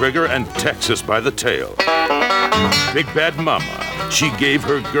on the trigger and Texas by the tail. Big Bad Mama, she gave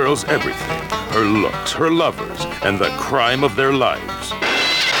her girls everything, her looks, her lovers, and the crime of their lives.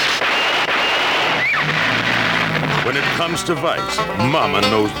 When it comes to vice, Mama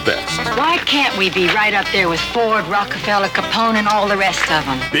knows best. Why can't we be right up there with Ford, Rockefeller, Capone, and all the rest of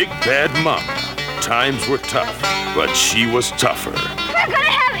them? Big Bad Mama. Times were tough, but she was tougher. We're gonna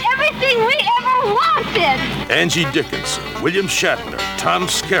have everything we ever You're wanted! Angie Dickinson, William Shatner, Tom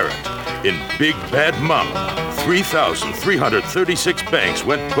Skerritt in Big Bad Mama. 3,336 banks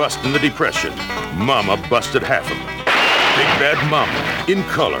went bust in the Depression. Mama busted half of them. Big Bad Mama, in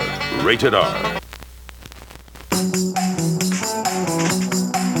color, rated R.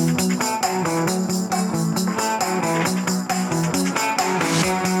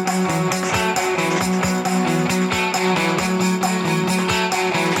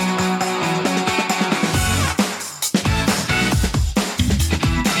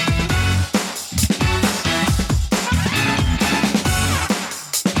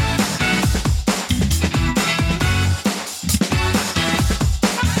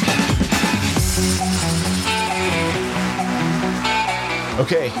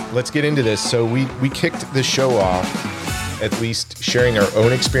 Okay, let's get into this. So we kicked the show off, at least sharing our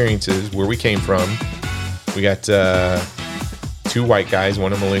own experiences, where we came from. We got two white guys,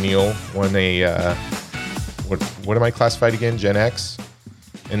 one a millennial, one a what am I classified again? Gen X.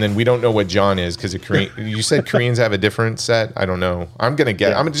 And then we don't know what John is because you said Koreans have a different set. I don't know. I'm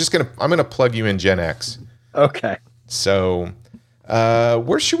gonna plug you in Gen X. Okay. So,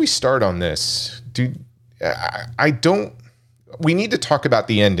 where should we start on this, dude? We need to talk about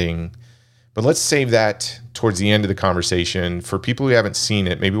the ending, but let's save that towards the end of the conversation. For people who haven't seen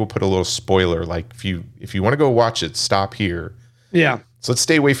it, maybe we'll put a little spoiler. Like if you want to go watch it, stop here. Yeah. So let's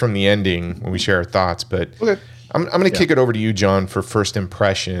stay away from the ending when we share our thoughts. But okay. I'm going to kick it over to you, John, for first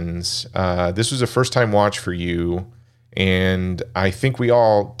impressions. This was a first time watch for you, and I think we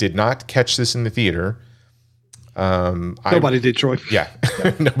all did not catch this in the theater. Nobody did, Troy. Yeah,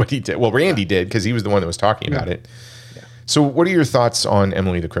 nobody did. Well, Randy did because he was the one that was talking about it. So what are your thoughts on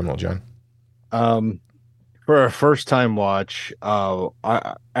Emily the Criminal, John? For a first time watch,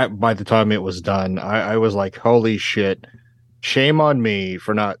 by the time it was done, I was like, holy shit, shame on me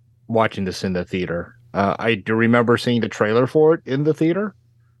for not watching this in the theater. I do remember seeing the trailer for it in the theater.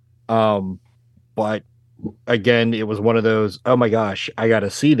 But again, it was one of those, oh my gosh, I got to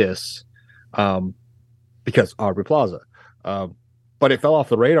see this because Aubrey Plaza. But it fell off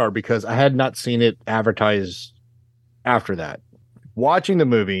the radar because I had not seen it advertised after that. Watching the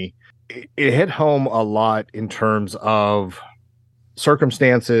movie, it hit home a lot in terms of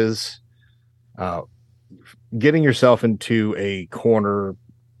circumstances, getting yourself into a corner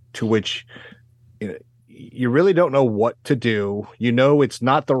to which you really don't know what to do. You know it's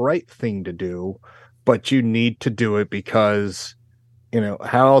not the right thing to do, but you need to do it because,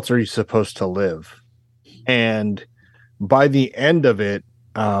 how else are you supposed to live? And by the end of it,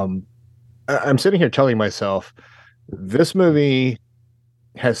 I'm sitting here telling myself, this movie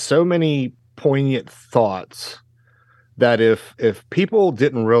has so many poignant thoughts that if people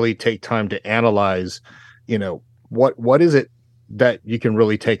didn't really take time to analyze, what is it that you can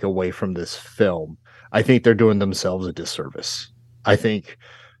really take away from this film, I think they're doing themselves a disservice. I think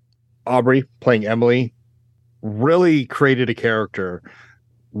Aubrey playing Emily really created a character.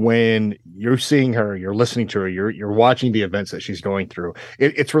 When you're seeing her, you're listening to her, you're watching the events that she's going through.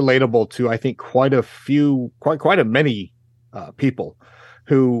 It's relatable to, I think, quite a many people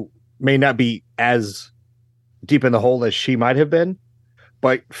who may not be as deep in the hole as she might have been,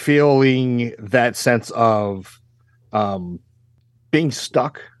 but feeling that sense of being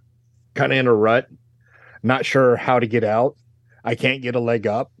stuck, kind of in a rut, not sure how to get out. I can't get a leg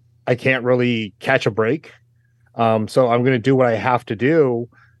up. I can't really catch a break. So I'm going to do what I have to do,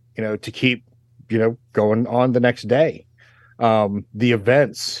 to keep, going on the next day. The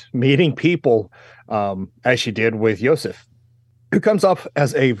events, meeting people, as she did with Yosef, who comes up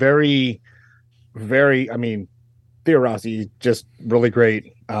as a very, very, Theo Rossi, just really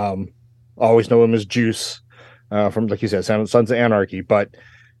great. Always know him as Juice from, like you said, Sons of Anarchy, but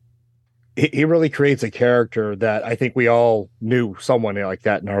he really creates a character that I think we all knew someone like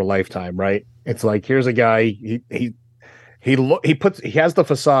that in our lifetime, right? It's like, here's a guy, he has the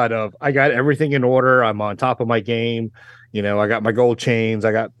facade of, I got everything in order, I'm on top of my game, I got my gold chains,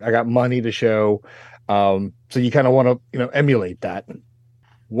 I got money to show. So you kind of want to, emulate that.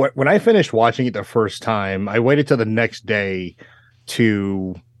 When I finished watching it the first time, I waited till the next day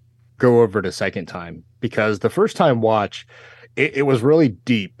to go over it a second time, because the first time watch, it was really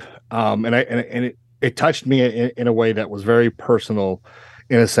deep. And it touched me in a way that was very personal,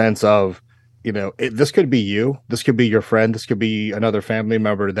 in a sense of, this could be you, this could be your friend, this could be another family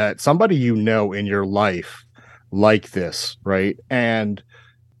member, that somebody in your life like this, right? And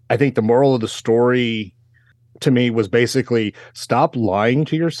I think the moral of the story to me was basically, stop lying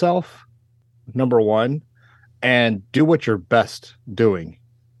to yourself, number one, and do what you're best doing,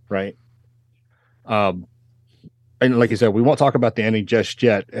 right? and like you said, we won't talk about the ending just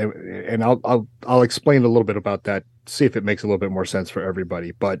yet, and I'll explain a little bit about that. See if it makes a little bit more sense for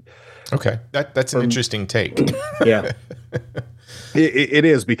everybody. But okay, that's an interesting take. Yeah, it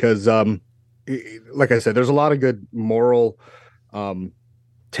is because, like I said, there's a lot of good moral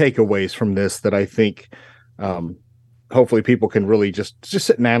takeaways from this that I think hopefully people can really just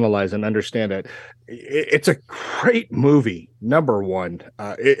sit and analyze and understand it. It's a great movie. Number one,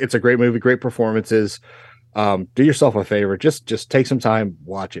 it's a great movie, great performances. Do yourself a favor, just take some time,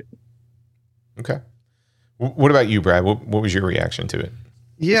 watch it. Okay. What about you, Brad? What was your reaction to it?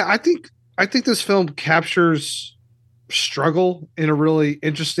 Yeah, I think this film captures struggle in a really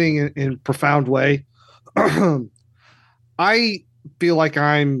interesting and profound way. I feel like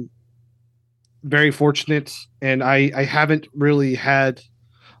I'm very fortunate, and I haven't really had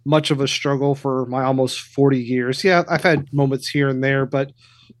much of a struggle for my almost 40 years. Yeah, I've had moments here and there, but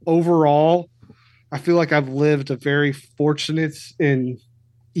overall, I feel like I've lived a very fortunate and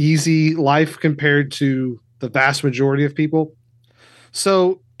easy life compared to the vast majority of people.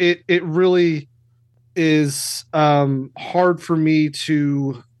 So it really is hard for me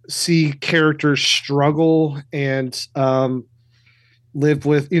to see characters struggle and live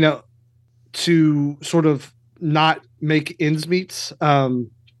with, to sort of not make ends meet.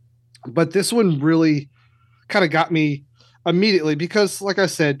 But this one really kind of got me immediately because, like I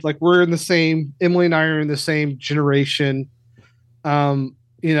said, like Emily and I are in the same generation.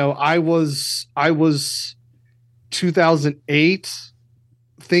 I was 2008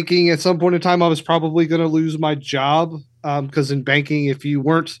 thinking at some point in time I was probably going to lose my job because in banking, if you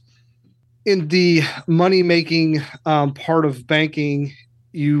weren't in the money making part of banking,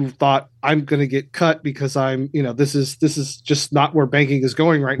 you thought I'm going to get cut because this is just not where banking is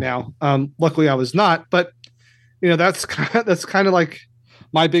going right now. Luckily I was not, but that's kind of like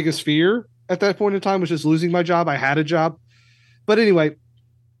my biggest fear at that point in time was just losing my job. I had a job, but anyway,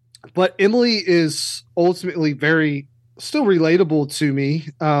 but Emily is ultimately very still relatable to me.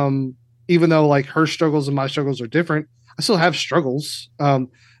 Even though like her struggles and my struggles are different, I still have struggles.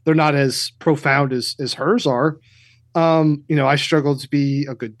 They're not as profound as hers are. I struggle to be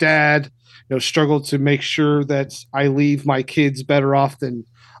a good dad, struggle to make sure that I leave my kids better off than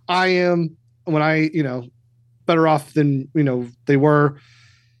I am when better off than, they were.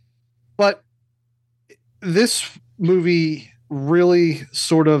 But this movie really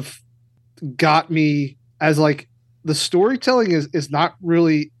sort of got me as like the storytelling is not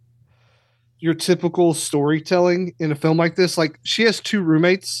really your typical storytelling in a film like this. Like she has two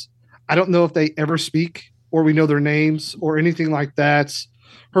roommates. I don't know if they ever speak or we know their names or anything like that.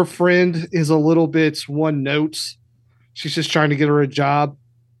 Her friend is a little bit one note. She's just trying to get her a job.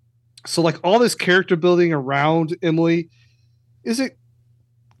 So like all this character building around Emily isn't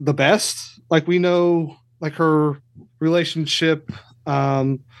the best. Like we know like her relationship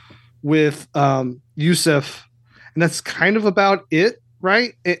with Yusuf, and that's kind of about it,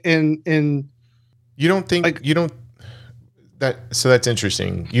 right? And you don't think like, so that's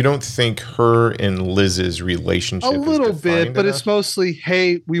interesting. You don't think her and Liz's relationship a little bit, but enough? It's mostly,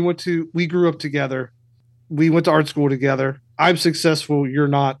 hey, we grew up together. We went to art school together. I'm successful. You're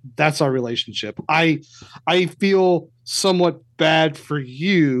not. That's our relationship. I feel somewhat bad for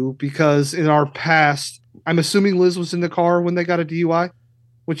you because in our past, I'm assuming Liz was in the car when they got a DUI.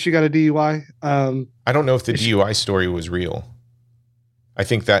 When she got a DUI. I don't know if the DUI story was real. I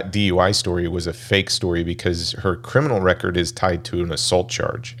think that DUI story was a fake story because her criminal record is tied to an assault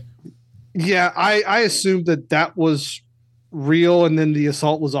charge. Yeah, I assumed that was real, and then the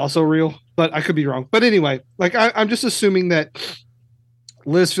assault was also real, but I could be wrong. But anyway, like I'm just assuming that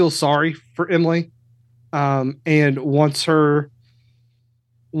Liz feels sorry for Emily, and wants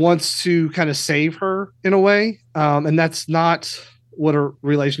to kind of save her in a way, and that's not what a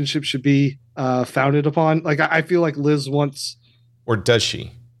relationship should be founded upon. Like I feel like Liz wants. Or does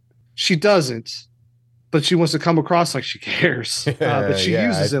she? She doesn't, but she wants to come across like she cares. But she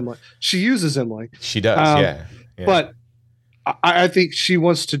uses Emily. She uses Emily. She does, yeah. But I think she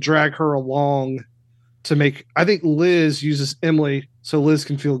wants to drag her along to make. I think Liz uses Emily so Liz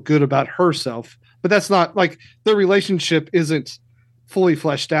can feel good about herself. But that's not like their relationship isn't fully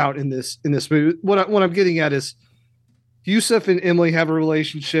fleshed out in this movie. What I'm getting at is Yusuf and Emily have a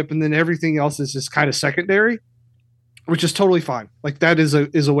relationship, and then everything else is just kind of secondary. Which is totally fine. Like that is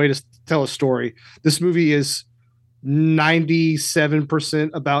a way to tell a story. This movie is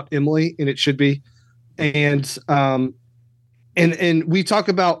 97% about Emily, and it should be. And we talk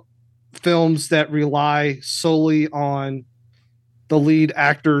about films that rely solely on the lead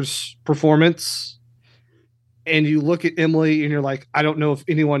actor's performance. and you look at Emily and you're like, I don't know if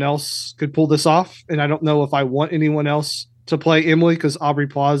anyone else could pull this off. And I don't know if I want anyone else to play Emily, because Aubrey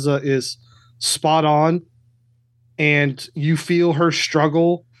Plaza is spot on. And you feel her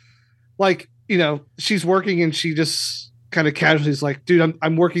struggle. Like, you know, she's working and she just kind of casually is like, dude,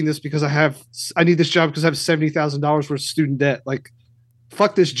 I'm working this because I need this job because I have $70,000 worth of student debt. Like,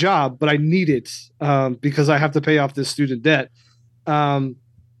 fuck this job, but I need it because I have to pay off this student debt. And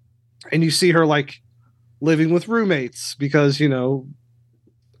you see her like living with roommates because, you know,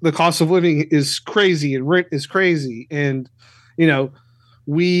 the cost of living is crazy and rent is crazy. And, you know,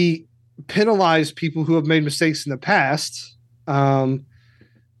 we penalize people who have made mistakes in the past. And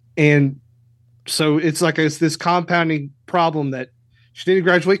so it's like it's this compounding problem that she didn't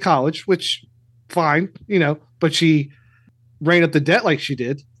graduate college, which fine, you know, but she ran up the debt like she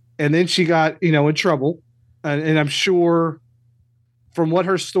did. And then she got, you know, in trouble. And I'm sure from what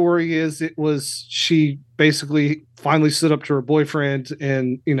her story is, it was she basically finally stood up to her boyfriend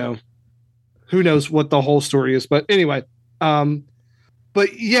and, you know, who knows what the whole story is. But anyway,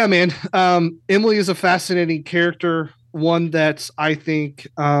 but yeah, man, Emily is a fascinating character, one that I think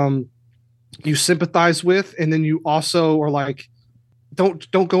you sympathize with, and then you also are like, don't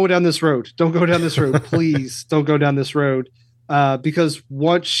go down this road. Don't go down this road. Please don't go down this road. Because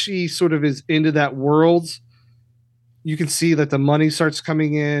once she sort of is into that world, you can see that the money starts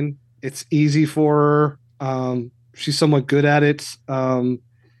coming in. It's easy for her. She's somewhat good at it. But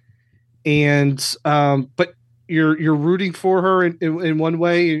you're rooting for her in one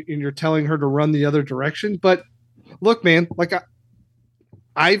way, and you're telling her to run the other direction. But look, man, like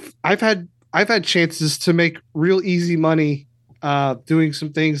I've had chances to make real easy money doing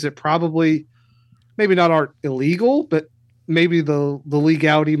some things that probably maybe not aren't illegal, but maybe the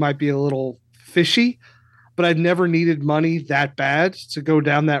legality might be a little fishy. But I've never needed money that bad to go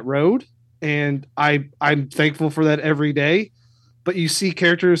down that road, and I'm thankful for that every day. But you see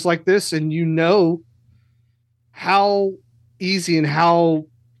characters like this, and you know how easy and how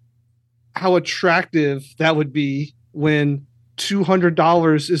attractive that would be when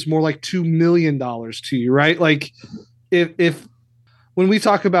 $200 is more like $2 million to you, right? Like if when we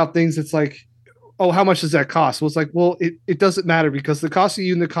talk about things, it's like, oh, how much does that cost? Well, it's like, well, it doesn't matter because the cost of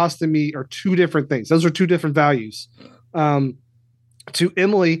you and the cost of me are two different things. Those are two different values. To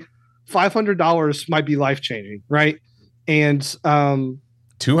Emily, $500 might be life-changing, right? And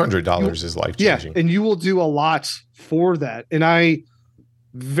 $200 is life-changing. Yeah, and you will do a lot for that. And I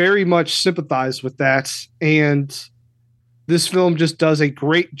very much sympathize with that. And this film just does a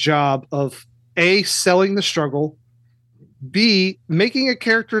great job of A, selling the struggle, B, making a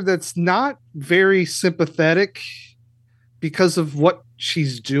character that's not very sympathetic because of what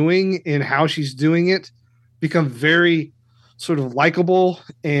she's doing and how she's doing it become very sort of likable.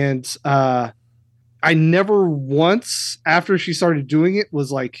 And I never once after she started doing it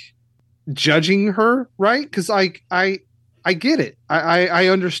was like judging her, right? Because I get it. I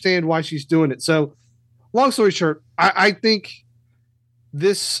understand why she's doing it. So long story short, I think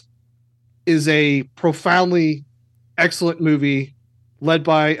this is a profoundly excellent movie led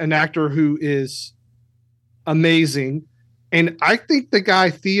by an actor who is amazing. And I think the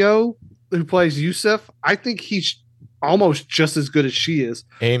guy, Theo, who plays Yusuf, I think he's almost just as good as she is.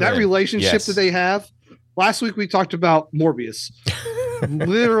 Amen. That relationship that they have. Last week we talked about Morbius.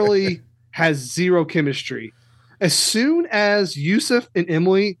 Literally has zero chemistry. As soon as Yusuf and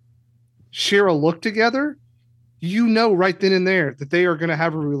Emily share a look together, you know right then and there that they are going to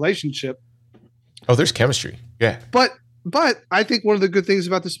have a relationship. Oh, there's chemistry. Yeah. But I think one of the good things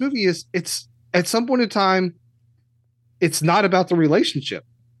about this movie is it's at some point in time, it's not about the relationship.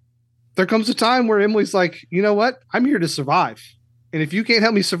 There comes a time where Emily's like, you know what? I'm here to survive. And if you can't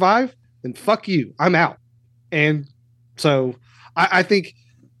help me survive, then fuck you. I'm out. And so I think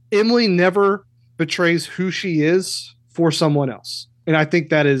Emily never betrays who she is for someone else. And I think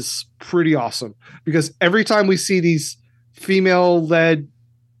that is pretty awesome because every time we see these female-led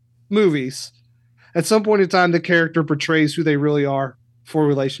movies, at some point in time, the character portrays who they really are for a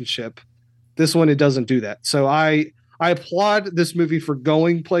relationship. This one, it doesn't do that. So I applaud this movie for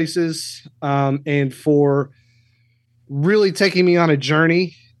going places and for really taking me on a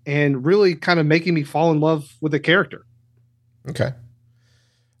journey and really kind of making me fall in love with the character. Okay.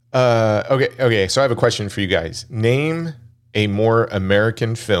 Okay. So I have a question for you guys. Name a more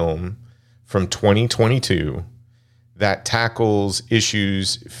American film from 2022 that tackles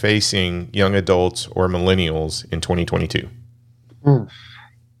issues facing young adults or millennials in 2022.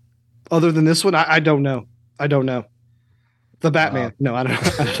 Other than this one, I don't know. The Batman. No, I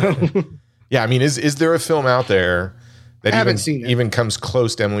don't know. Yeah, I mean, is there a film out there that haven't seen it. even comes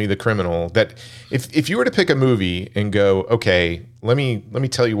close to Emily the Criminal. That if you were to pick a movie and go, okay, let me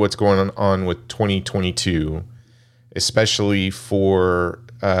tell you what's going on with 2022, especially for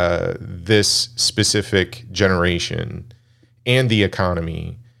this specific generation and the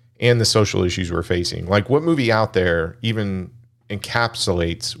economy and the social issues we're facing. Like, what movie out there even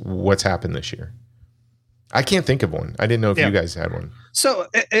encapsulates what's happened this year? I can't think of one. I didn't know if you guys had one. So,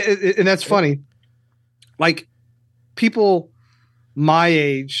 and that's funny. Like, people my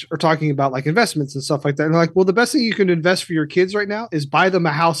age are talking about like investments and stuff like that. And they're like, well, the best thing you can invest for your kids right now is buy them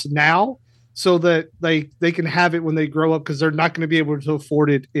a house now so that they can have it when they grow up, because they're not going to be able to afford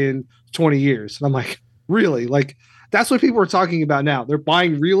it in 20 years. And I'm like, really? Like, that's what people are talking about now. They're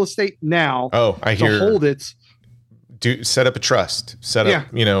buying real estate now. Oh, I hear. To hold it. Set up a trust,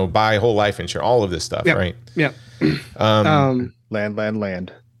 buy whole life insurance, all of this stuff, right? Yeah.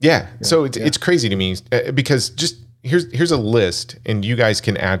 Land. Yeah. So it's crazy to me because just here's a list, and you guys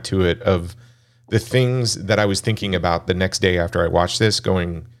can add to it, of the things that I was thinking about the next day after I watched this,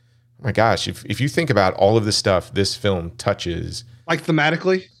 going, oh my gosh, if you think about all of the stuff this film touches, like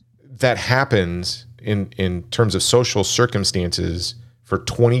thematically, that happens in terms of social circumstances for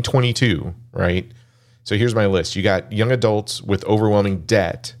 2022, right? So here's my list. You got young adults with overwhelming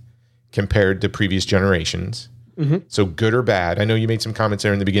debt compared to previous generations. Mm-hmm. So good or bad. I know you made some comments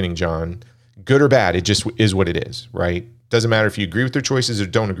there in the beginning, John. Good or bad, it just is what it is, right? Doesn't matter if you agree with their choices or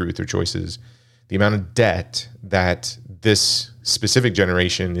don't agree with their choices. The amount of debt that this specific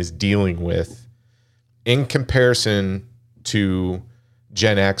generation is dealing with in comparison to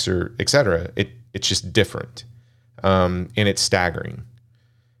Gen X or et cetera, it's just different. And it's staggering.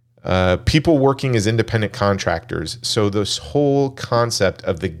 People working as independent contractors. So this whole concept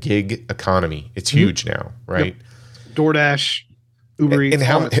of the gig economy, it's huge now, right? Yep. DoorDash, Uber Eats.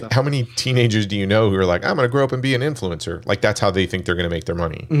 And how many teenagers do you know who are like, I'm going to grow up and be an influencer? Like, that's how they think they're going to make their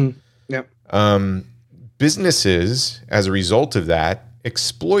money. Mm-hmm. Yep. Businesses, as a result of that,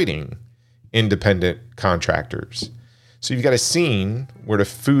 exploiting independent contractors. So you've got a scene where the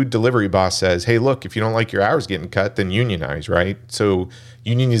food delivery boss says, hey, look, if you don't like your hours getting cut, then unionize, right? So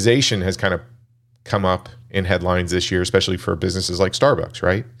unionization has kind of come up in headlines this year, especially for businesses like Starbucks,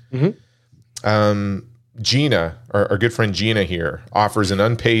 right? Mm-hmm. Gina, our good friend Gina here, offers an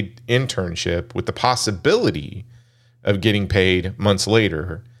unpaid internship with the possibility of getting paid months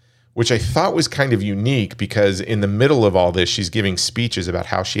later, which I thought was kind of unique because in the middle of all this, she's giving speeches about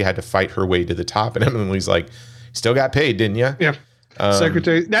how she had to fight her way to the top. And Emily's like, still got paid, didn't you? Yeah.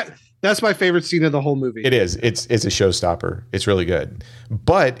 Secretary. That's my favorite scene of the whole movie. It is. It's a showstopper. It's really good.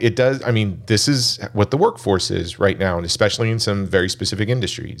 But it does, I mean, this is what the workforce is right now, and especially in some very specific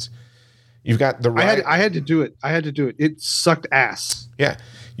industries. You've got the I had to do it. It sucked ass. Yeah.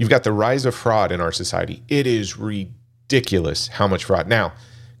 You've got the rise of fraud in our society. It is ridiculous how much fraud. Now,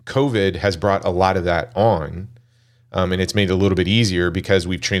 COVID has brought a lot of that on. And it's made it a little bit easier because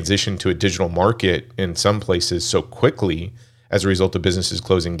we've transitioned to a digital market in some places so quickly as a result of businesses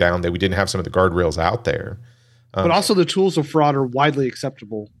closing down that we didn't have some of the guardrails out there. But also the tools of fraud are widely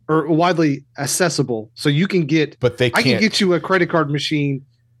acceptable or widely accessible. So you can get, I can get you a credit card machine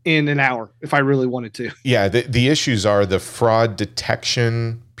in an hour if I really wanted to. Yeah. The issues are the fraud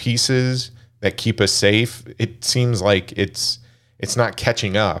detection pieces that keep us safe. It seems like it's not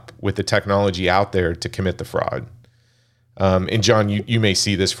catching up with the technology out there to commit the fraud. And John, you may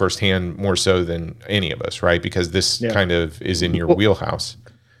see this firsthand more so than any of us, right? Because this kind of is in your wheelhouse.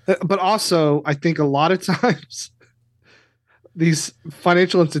 But also, I think a lot of times these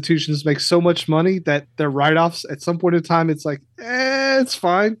financial institutions make so much money that their write-offs at some point in time, it's like, it's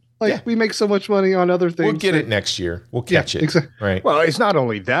fine. Like we make so much money on other things. We'll get it next year. We'll catch it. Exactly. Right. Well, it's not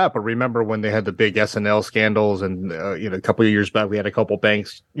only that, but remember when they had the big SNL scandals and, a couple of years back, we had a couple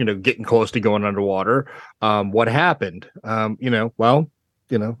banks, getting close to going underwater. What happened? Of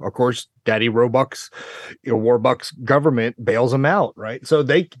course, Daddy Warbucks government bails them out. Right. So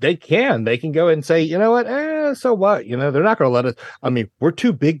they can go and say, you know what? So what? They're not going to let us. I mean, we're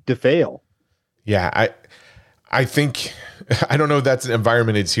too big to fail. Yeah. I think, I don't know if that's an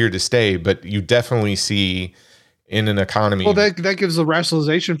environment it's here to stay, but you definitely see in an economy. Well, that gives a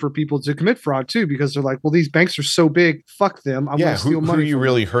rationalization for people to commit fraud too, because they're like, well, these banks are so big, fuck them. I'm going to steal money. Who are you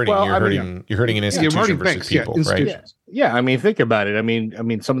really hurting? Well, you're hurting an institution versus banks, people, right? Yeah. I mean, think about it. I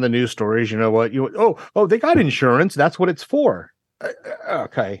mean, some of the news stories, you know what? They got insurance. That's what it's for.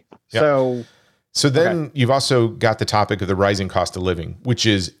 Okay. Yep. So then you've also got the topic of the rising cost of living, which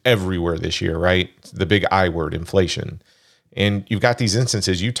is everywhere this year, right? The big I word, inflation. And you've got these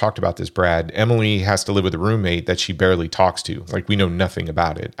instances, you talked about this, Brad. Emily has to live with a roommate that she barely talks to. Like, we know nothing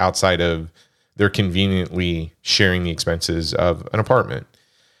about it outside of they're conveniently sharing the expenses of an apartment.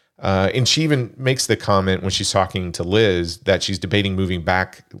 And she even makes the comment when she's talking to Liz that she's debating moving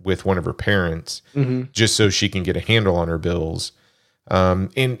back with one of her parents just so she can get a handle on her bills.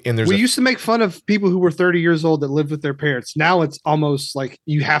 And there's we used to make fun of people who were 30 years old that lived with their parents. Now it's almost like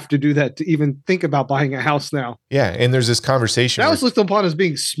you have to do that to even think about buying a house now. Yeah. And there's this conversation. That was looked upon as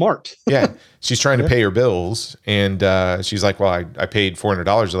being smart. Yeah. She's trying to pay her bills. And she's like, well, I paid $400.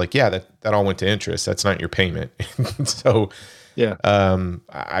 They're like, yeah, that all went to interest. That's not your payment. So yeah,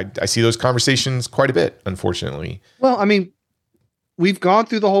 I see those conversations quite a bit, unfortunately. Well, I mean, we've gone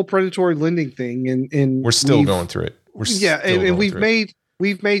through the whole predatory lending thing and we're still going through it. And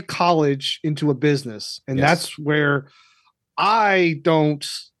we've made college into a business, and that's where I don't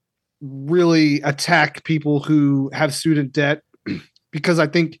really attack people who have student debt because I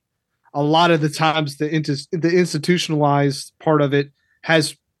think a lot of the times the institutionalized part of it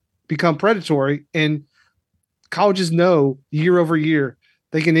has become predatory, and colleges know year over year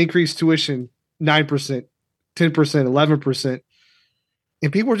they can increase tuition 9%, 10%, 11%,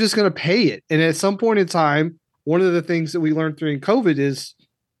 and people are just going to pay it. And at some point in time, one of the things that we learned during COVID is,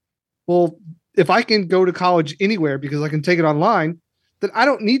 well, if I can go to college anywhere because I can take it online, then I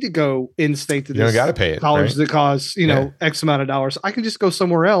don't need to go in state to this college that costs, X amount of dollars. I can just go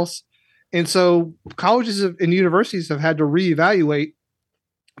somewhere else. And so colleges and universities have had to reevaluate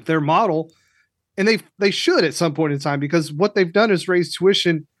their model, and they should at some point in time, because what they've done is raise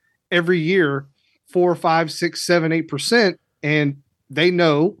tuition every year 4, 5, 6, 7, 8%. And they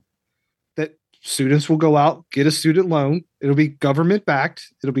know students will go out, get a student loan. It'll be government backed.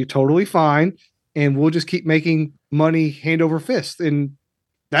 It'll be totally fine. And we'll just keep making money hand over fist. And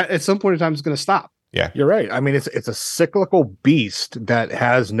that at some point in time is going to stop. Yeah, you're right. I mean, it's a cyclical beast that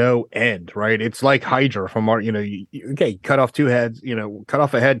has no end, right? It's like Hydra from our, cut off 2 heads, cut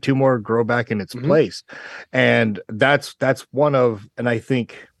off a head, 2 more grow back in its place. And that's one of, and I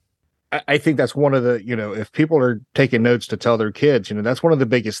think that's one of the, if people are taking notes to tell their kids, that's one of the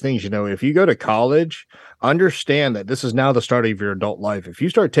biggest things, if you go to college, understand that this is now the start of your adult life. If you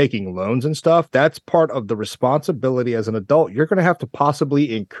start taking loans and stuff, that's part of the responsibility as an adult you're going to have to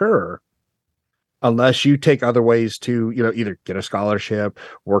possibly incur unless you take other ways to, either get a scholarship,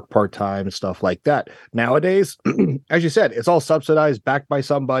 work part-time and stuff like that. Nowadays, as you said, it's all subsidized, backed by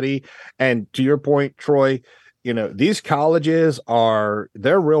somebody. And to your point, Troy, these colleges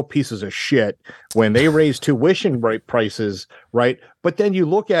they're real pieces of shit when they raise tuition rate prices, right? But then you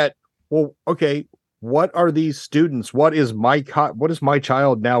look at, well, okay, what are these students? What is my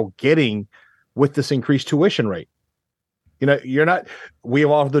child now getting with this increased tuition rate? We have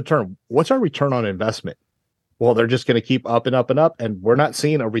all the term, what's our return on investment? Well, they're just going to keep up and up and up, and we're not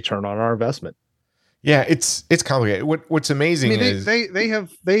seeing a return on our investment. Yeah, it's complicated. What's amazing is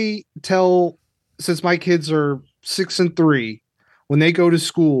they tell, since my kids are 6 and 3, when they go to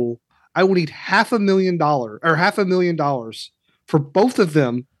school, I will need $500,000 for both of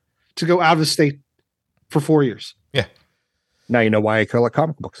them to go out of state for 4 years. Yeah. Now you know why I collect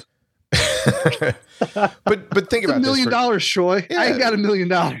comic books. but think about $1 million, Troy. Yeah. I ain't got $1 million.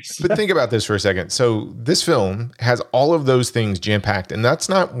 But think about this for a second. So this film has all of those things jam-packed, and that's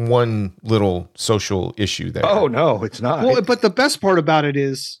not one little social issue there. Oh no, it's not. Well, but the best part about it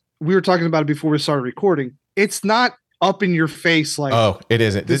is, we were talking about it before we started recording. It's not up in your face like. Oh, it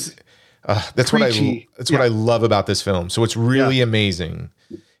isn't. That's preachy. What I love about this film. So what's really amazing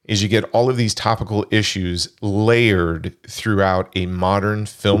is you get all of these topical issues layered throughout a modern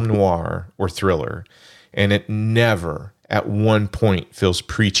film noir or thriller, and it never at one point feels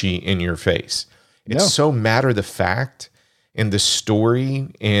preachy in your face. It's so matter of fact, and the story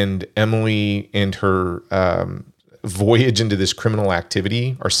and Emily and her voyage into this criminal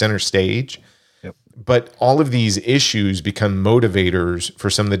activity are center stage. Yep. But all of these issues become motivators for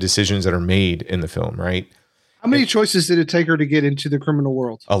some of the decisions that are made in the film, right? How many choices did it take her to get into the criminal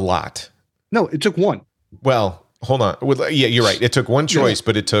world? A lot. No, it took one. Well, hold on. Yeah, you're right. It took one choice,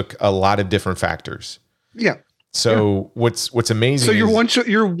 but it took a lot of different factors. Yeah. So what's amazing? So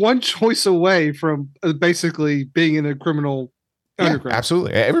you're one choice away from basically being in a criminal underground.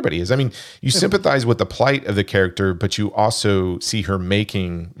 Absolutely, everybody is. I mean, you sympathize with the plight of the character, but you also see her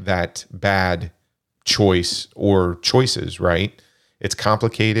making that bad choice or choices. Right? It's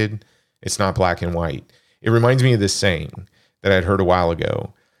complicated. It's not black and white. It reminds me of this saying that I'd heard a while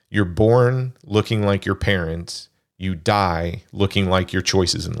ago. You're born looking like your parents. You die looking like your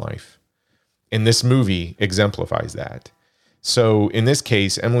choices in life. And this movie exemplifies that. So in this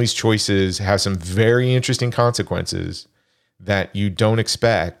case, Emily's choices have some very interesting consequences that you don't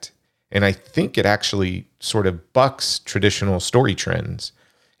expect. And I think it actually sort of bucks traditional story trends.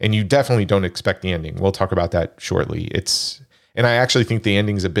 And you definitely don't expect the ending. We'll talk about that shortly. And I actually think the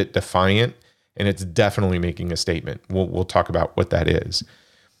ending's a bit defiant, and it's definitely making a statement. We'll talk about what that is.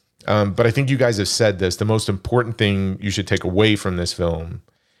 But I think you guys have said this. The most important thing you should take away from this film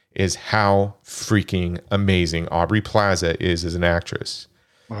is how freaking amazing Aubrey Plaza is as an actress.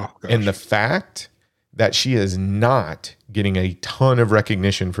 Oh, and the fact that she is not getting a ton of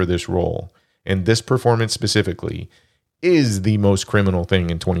recognition for this role, and this performance specifically, is the most criminal thing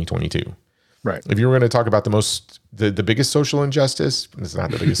in 2022. Right. If you were going to talk about the biggest social injustice, it's not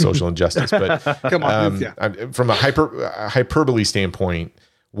the biggest social injustice, but come on, from a hyperbole standpoint,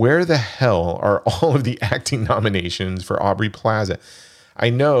 where the hell are all of the acting nominations for Aubrey Plaza? I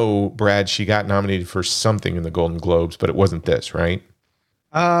know, Brad, she got nominated for something in the Golden Globes, but it wasn't this, right?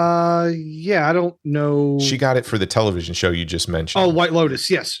 Yeah, I don't know. She got it for the television show you just mentioned. Oh, White Lotus.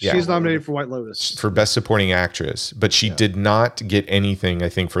 Yes, Yeah. she's nominated for White Lotus for Best Supporting Actress, but she did not get anything, I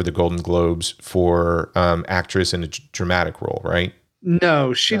think, for the Golden Globes for actress in a dramatic role, right?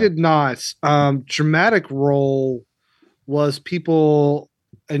 No, she did not. Dramatic role was people,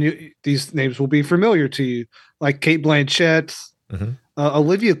 and these names will be familiar to you, like Cate Blanchett,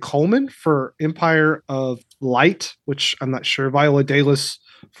 Olivia Colman for Empire of Light, which I'm not sure, Viola Davis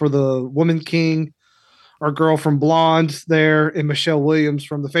for The Woman King, our girl from Blonde there, and Michelle Williams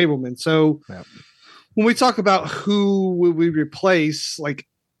from The Fabelman. So when we talk about who would we replace, like,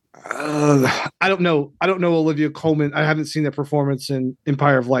 I don't know. I don't know Olivia Colman. I haven't seen that performance in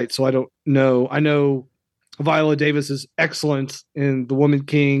Empire of Light, so I don't know. I know Viola Davis is excellent in The Woman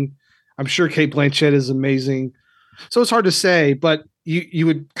King. I'm sure Cate Blanchett is amazing. So it's hard to say, but you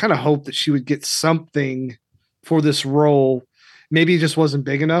would kind of hope that she would get something for this role. Maybe it just wasn't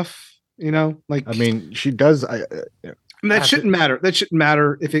big enough, like, I mean, she does. That shouldn't matter. That shouldn't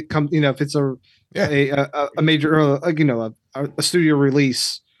matter if it comes, if it's a major, a studio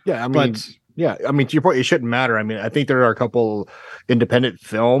release. Yeah. I mean, to your point, it shouldn't matter. I mean, I think there are a couple independent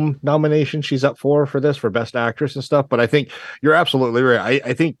film nominations she's up for this, for Best Actress and stuff. But I think you're absolutely right.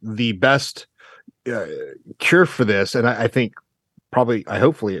 I think the best cure for this, and I think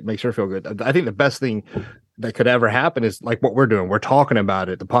hopefully it makes her feel good. I think the best thing that could ever happen is like what we're doing. We're talking about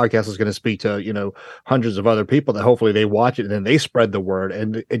it. The podcast is going to speak to, hundreds of other people that hopefully they watch it and then they spread the word,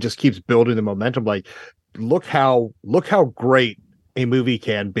 and it just keeps building the momentum. Like, look how great a movie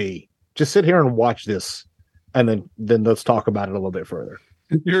can be. Just sit here and watch this, and then let's talk about it a little bit further.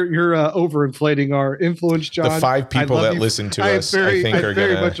 You're overinflating our influence, John. The 5 people that listen to us, I think, are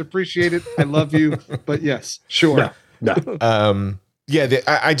very much appreciate it. I love you, but yes, sure. No.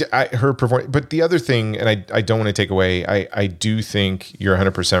 Her performance. But the other thing, and I don't want to take away, I do think you're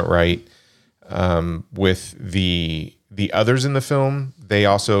 100% right. With the others in the film, they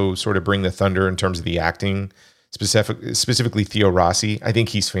also sort of bring the thunder in terms of the acting. Specifically Theo Rossi. I think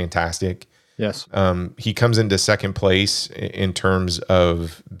he's fantastic. Yes. He comes into second place in terms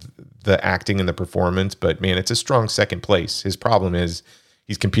of the acting and the performance, but man, it's a strong second place. His problem is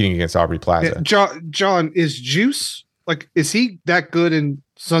he's competing against Aubrey Plaza. Yeah, John, is Juice, like, is he that good in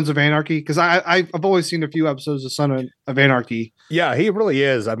Sons of Anarchy? Because I've always seen a few episodes of Sons of Anarchy. Yeah, he really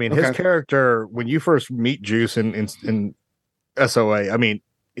is. I mean, his character, when you first meet Juice in SOA, I mean,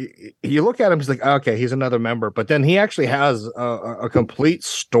 you look at him, he's like, okay, he's another member, but then he actually has a complete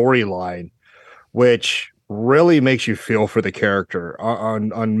storyline, which really makes you feel for the character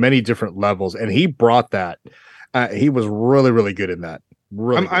on many different levels, and he brought that. He was really, really good in that.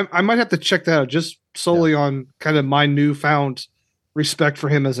 Really, I might have to check that out just solely on kind of my newfound respect for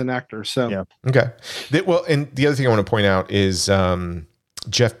him as an actor. So okay. Well, and the other thing I want to point out is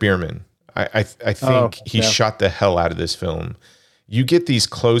Jeff Bierman. I think he shot the hell out of this film. You get these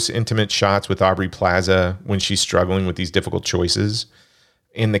close, intimate shots with Aubrey Plaza when she's struggling with these difficult choices,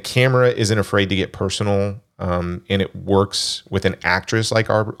 and the camera isn't afraid to get personal, and it works with an actress like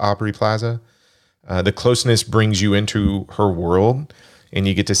Aubrey Plaza. The closeness brings you into her world, and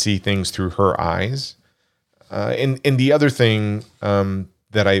you get to see things through her eyes. And the other thing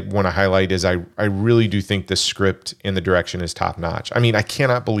that I want to highlight is I really do think the script and the direction is top notch. I mean, I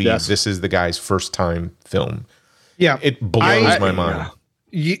cannot believe this is the guy's first time film. Yeah, it blows my mind.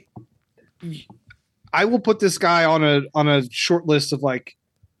 I will put this guy on a short list of like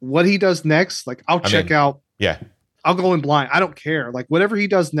what he does next. Like, I'll check out. Yeah, I'll go in blind. I don't care. Like, whatever he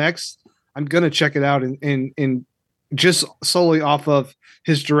does next, I'm gonna check it out and just solely off of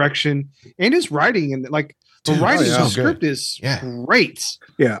his direction and his writing, and like the writing of the script is great.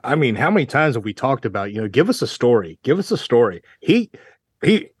 Yeah, I mean, how many times have we talked about, give us a story, give us a story. He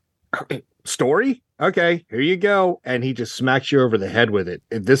story. Okay, here you go. And he just smacks you over the head with it.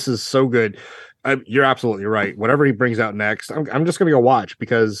 This is so good. You're absolutely right. Whatever he brings out next, I'm just gonna go watch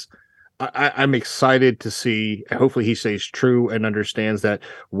because I'm excited to see. Hopefully, he stays true and understands that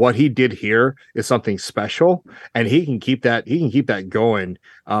what he did here is something special, and he can keep that. He can keep that going.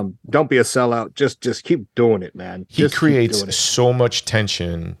 Don't be a sellout. Just keep doing it, man. He creates so much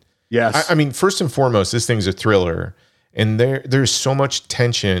tension. Yes, I mean, first and foremost, this thing's a thriller, and there's so much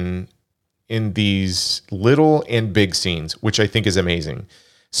tension in these little and big scenes, which I think is amazing.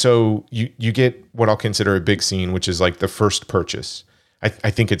 So you get what I'll consider a big scene, which is like the first purchase.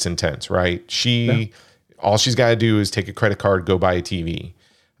 I think it's intense, right? All she's got to do is take a credit card, go buy a TV.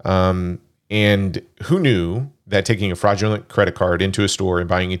 And who knew that taking a fraudulent credit card into a store and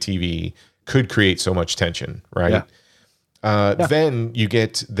buying a TV could create so much tension, right? Then you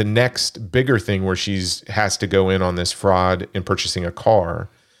get the next bigger thing where has to go in on this fraud in purchasing a car.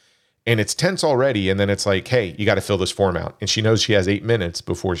 And it's tense already. And then it's like, hey, you got to fill this form out. And she knows she has 8 minutes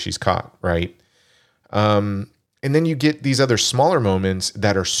before she's caught, right? And then you get these other smaller moments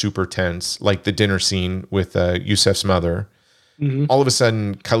that are super tense, like the dinner scene with Yusef's mother. Mm-hmm. All of a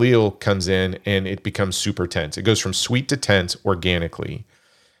sudden, Khalil comes in and it becomes super tense. It goes from sweet to tense organically.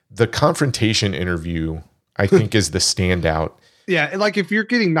 The confrontation interview, I think, is the standout. Yeah, like if you're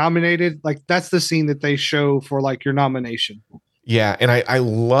getting nominated, like that's the scene that they show for like your nomination. Yeah, and I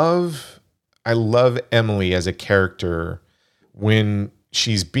love Emily as a character when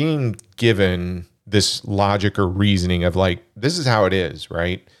she's being given this logic or reasoning of like, this is how it is,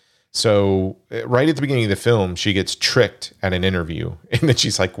 right? So right at the beginning of the film, she gets tricked at an interview. And then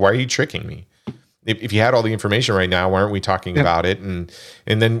she's like, why are you tricking me? If you had all the information right now, why aren't we talking about it? And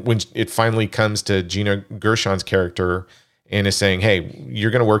then when it finally comes to Gina Gershon's character and is saying, hey,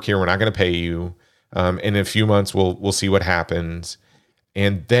 you're going to work here. We're not going to pay you. In a few months, we'll see what happens.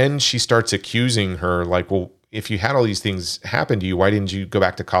 And then she starts accusing her like, well, if you had all these things happen to you, why didn't you go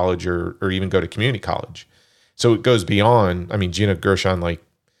back to college or even go to community college? So it goes beyond, I mean, Gina Gershon like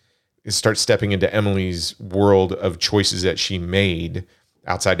starts stepping into Emily's world of choices that she made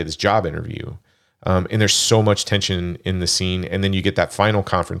outside of this job interview. And there's so much tension in the scene. And then you get that final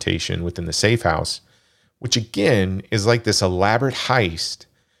confrontation within the safe house, which again is like this elaborate heist.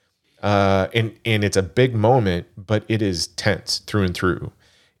 And it's a big moment, but it is tense through and through.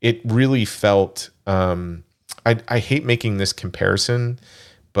 It really felt, I hate making this comparison,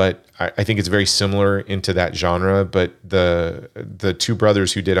 but I think it's very similar into that genre. But the two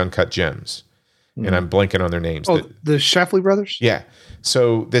brothers who did Uncut Gems, and I'm blanking on their names. Oh, the Shafley brothers? Yeah.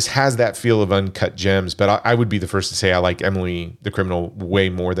 So this has that feel of Uncut Gems, but I would be the first to say I like Emily the Criminal way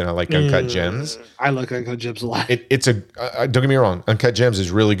more than I like Uncut Gems. I like Uncut Gems a lot. Don't get me wrong, Uncut Gems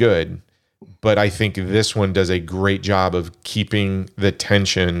is really good. But I think this one does a great job of keeping the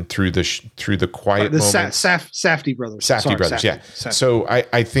tension through the quiet moments. Safdie brothers. Safdie brothers, yeah. Safdie. So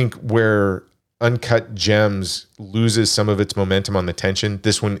I think where Uncut Gems loses some of its momentum on the tension,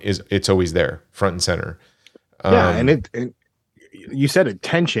 this one it's always there, front and center. And you said it,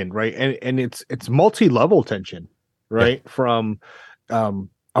 tension, right? And it's multi-level tension, right? Yeah. From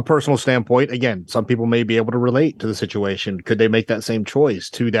a personal standpoint, again, some people may be able to relate to the situation. Could they make that same choice?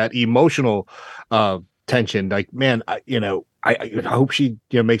 To that emotional tension, like, man, I hope she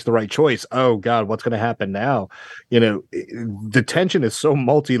makes the right choice. Oh God, what's going to happen now? The tension is so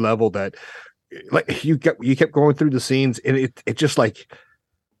multi-level that like you kept going through the scenes, and it just like,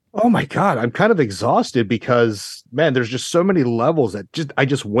 oh my God, I'm kind of exhausted because man, there's just so many levels that I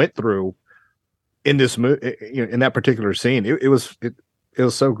just went through in this in that particular scene. It was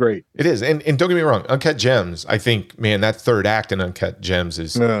so great. It is. And don't get me wrong, Uncut Gems, I think, man, that third act in Uncut Gems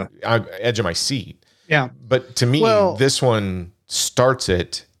is I'm edge of my seat. Yeah. But to me, this one starts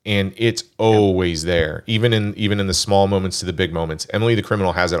it and it's always there, even in the small moments to the big moments. Emily the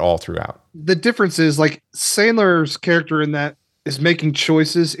Criminal has it all throughout. The difference is like Sandler's character in that is making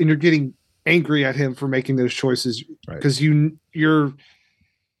choices and you're getting angry at him for making those choices because you're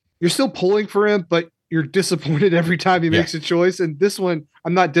still pulling for him, but you're disappointed every time he makes a choice. And this one,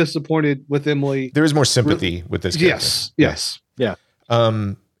 I'm not disappointed with Emily. There is more sympathy with this character. Yes. Yeah.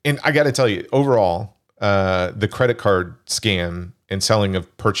 And I got to tell you, overall, the credit card scam and selling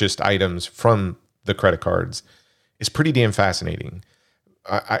of purchased items from the credit cards is pretty damn fascinating.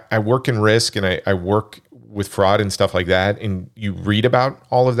 I work in risk and I work with fraud and stuff like that. And you read about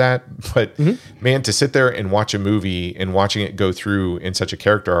all of that, but man, to sit there and watch a movie and watching it go through in such a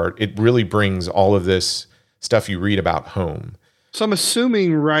character art, it really brings all of this stuff you read about home. So I'm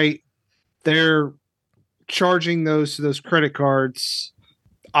assuming, right, they're charging those to those credit cards.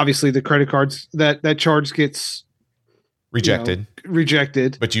 Obviously the credit cards that charge gets rejected,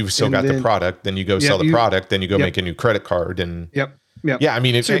 but you've still got the product. Then you go sell the product. Then you go make a new credit card. And Yeah, I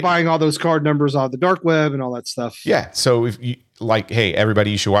mean, so you're buying all those card numbers on the dark web and all that stuff. Yeah, so if you like, hey,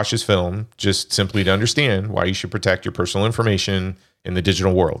 everybody, you should watch this film just simply to understand why you should protect your personal information in the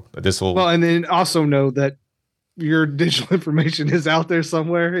digital world. And then also know that your digital information is out there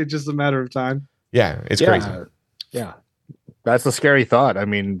somewhere. It's just a matter of time. Yeah, it's crazy. Yeah. That's the scary thought. I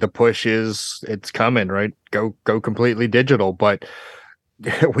mean, the push it's coming, right? Go completely digital. But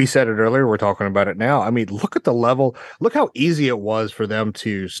we said it earlier. We're talking about it now. I mean, look at the level. Look how easy it was for them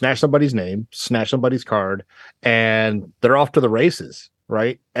to snatch somebody's name, snatch somebody's card, and they're off to the races,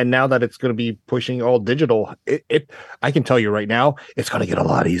 right? And now that it's going to be pushing all digital, I can tell you right now, it's going to get a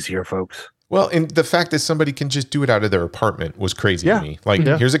lot easier, folks. Well, and the fact that somebody can just do it out of their apartment was crazy to me. Like,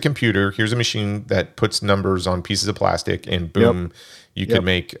 here's a computer, here's a machine that puts numbers on pieces of plastic, and boom, you can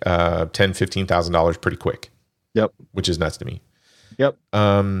make $10,000-$15,000 pretty quick. Yep, which is nuts to me. Yep.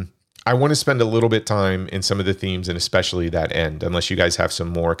 I want to spend a little bit time in some of the themes, and especially that end, unless you guys have some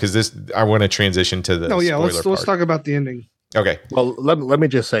more, because I want to transition to the. Oh yeah, let's talk about the ending. Okay. Well, let me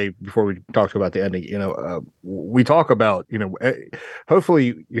just say before we talk about the ending, we talk about,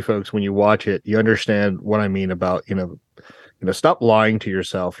 hopefully you folks, when you watch it, you understand what I mean about, stop lying to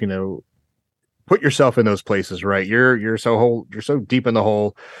yourself, put yourself in those places, right? You're so deep in the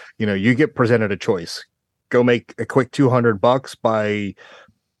hole, you get presented a choice. Go make a quick $200 by,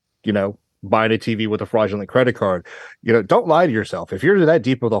 buying a TV with a fraudulent credit card. Don't lie to yourself. If you're that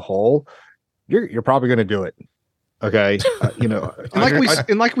deep of the hole, you're probably going to do it. Okay.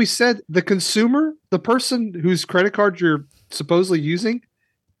 And like we said, the consumer, the person whose credit card you're supposedly using,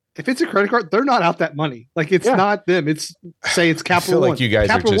 if it's a credit card, they're not out that money. Like it's not them. It's Capital One. Like you guys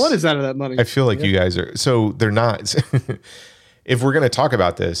Capital One is out of that money. I feel like you guys are. So they're not. If we're going to talk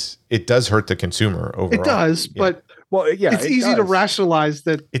about this, it does hurt the consumer overall. It does, but it's easy to rationalize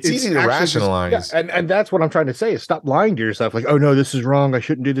that. It's easy to rationalize. And that's what I'm trying to say is stop lying to yourself. Like, oh no, this is wrong. I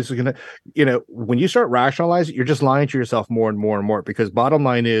shouldn't do this. Is going to, when you start rationalizing, you're just lying to yourself more and more and more, because bottom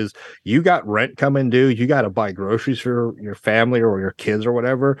line is you got rent coming due. You got to buy groceries for your family or your kids or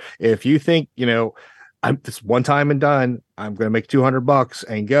whatever. If you think, I'm this one time and done, I'm going to make $200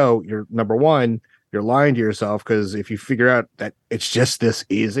 and go, you're number one, you're lying to yourself, because if you figure out that it's just this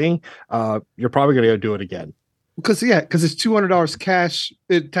easy, you're probably going to go do it again. Because it's $200 cash,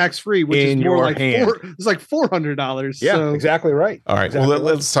 tax free, which is more like it's like $400. Yeah, so. Exactly right. All right, exactly well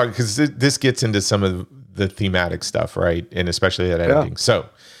let's talk, because this gets into some of the thematic stuff, right? And especially that ending. So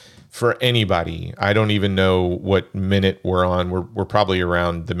for anybody, I don't even know what minute we're on. We're probably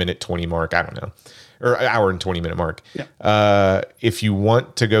around the minute 20 mark. I don't know. Or hour and 20-minute mark. Yeah. If you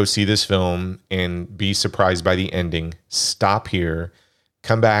want to go see this film and be surprised by the ending, stop here,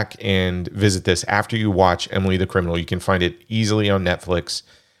 come back and visit this after you watch Emily the Criminal. You can find it easily on Netflix.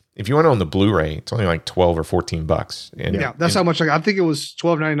 If you want to own the Blu-ray, it's only like $12 or $14. And, that's how much I think it was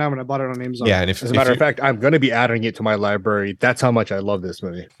 $12.99 when I bought it on Amazon. Yeah, and as a matter of fact, I'm going to be adding it to my library. That's how much I love this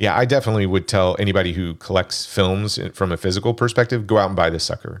movie. Yeah, I definitely would tell anybody who collects films from a physical perspective, go out and buy this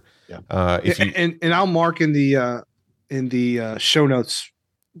sucker. Yeah. And I'll mark in the show notes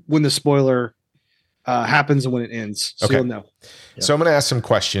when the spoiler happens and when it ends, so you'll know. Yeah. So I'm going to ask some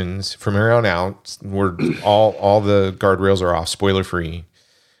questions from here on out. We're all the guardrails are off, spoiler free.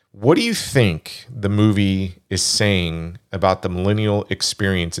 What do you think the movie is saying about the millennial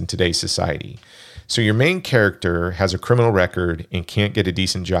experience in today's society? So your main character has a criminal record and can't get a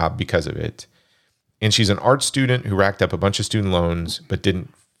decent job because of it. And she's an art student who racked up a bunch of student loans but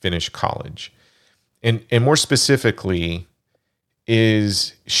didn't finish college. And more specifically,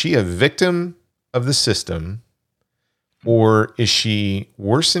 is she a victim of the system, or is she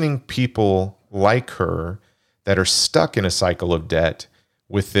worsening people like her that are stuck in a cycle of debt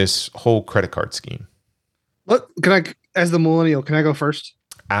with this whole credit card scheme? As the millennial, can I go first?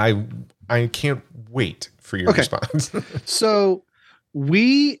 I can't wait for your response. So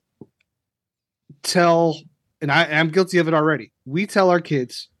we tell, and I'm guilty of it already. We tell our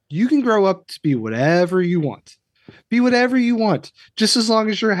kids, you can grow up to be whatever you want. Be whatever you want, just as long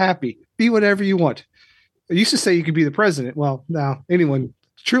as you're happy. Be whatever you want. I used to say you could be the president. Well, now anyone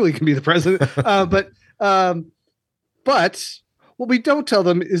truly can be the president. But what we don't tell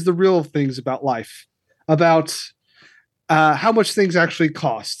them is the real things about life, about how much things actually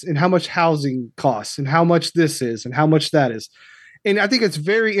cost, and how much housing costs, and how much this is, and how much that is. And I think it's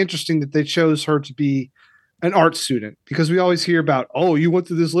very interesting that they chose her to be an art student, because we always hear about, oh, you went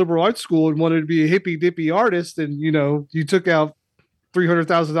to this liberal arts school and wanted to be a hippy dippy artist, and you took out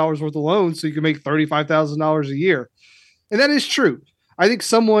 $300,000 worth of loans so you can make $35,000 a year. And that is true. I think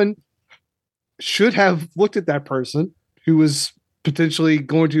someone should have looked at that person who was potentially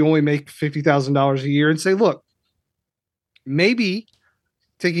going to only make $50,000 a year and say, look, maybe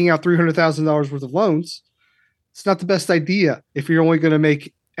taking out $300,000 worth of loans, it's not the best idea if you're only going to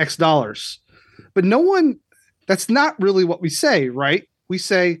make X dollars. But that's not really what we say, right? We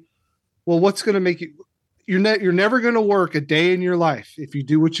say, well, what's going to make you, you're never going to work a day in your life if you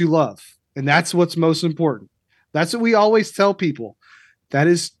do what you love. And that's what's most important. That's what we always tell people. That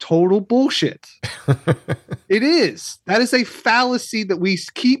is total bullshit. It is. That is a fallacy that we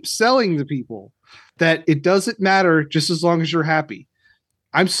keep selling to people, that it doesn't matter just as long as you're happy.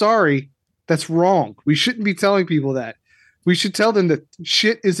 I'm sorry. That's wrong. We shouldn't be telling people that. We should tell them that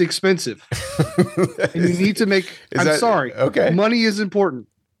shit is expensive. And you need to make, sorry. Okay. Money is important.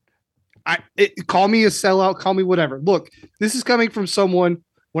 Call me a sellout, call me whatever. Look, this is coming from someone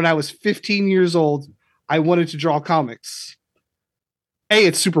when I was 15 years old. I wanted to draw comics.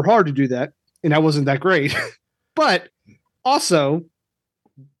 It's super hard to do that, and I wasn't that great. But also,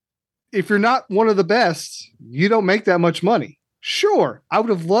 if you're not one of the best, you don't make that much money. Sure, I would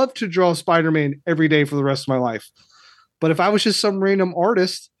have loved to draw Spider-Man every day for the rest of my life. But if I was just some random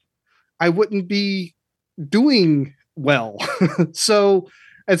artist, I wouldn't be doing well. So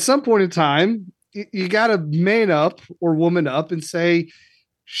at some point in time, you got to man up or woman up and say,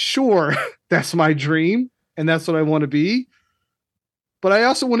 sure, that's my dream, and that's what I want to be. But I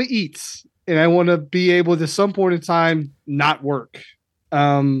also want to eat, and I want to be able to some point in time not work.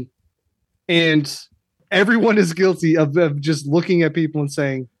 And everyone is guilty of just looking at people and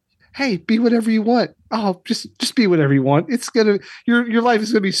saying, hey, be whatever you want. Oh, just be whatever you want. It's your life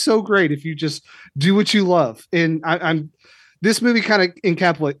is gonna be so great if you just do what you love. And this movie kind of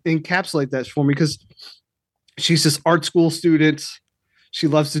encapsulate that for me, because she's this art school student. She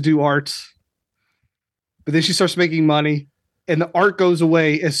loves to do art, but then she starts making money. And the art goes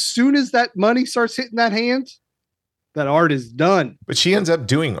away. As soon as that money starts hitting that hand, that art is done. But she ends up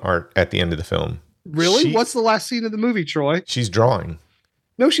doing art at the end of the film. Really? What's the last scene of the movie, Troy? She's drawing.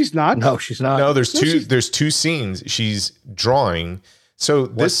 No, she's not. No, she's not. No, there's two scenes. She's drawing. So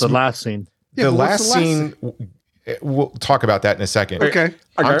what's the last scene? The last scene, we'll talk about that in a second. Okay.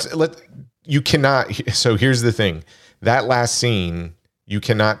 You cannot. So here's the thing. That last scene, you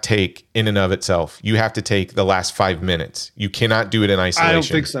cannot take in and of itself. You have to take the last 5 minutes. You cannot do it in isolation. I don't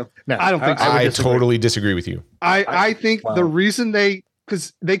think so. No, I don't think so. I totally disagree with you. I think the reason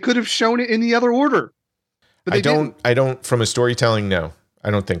because they could have shown it in the other order. But I don't, from a storytelling, no. I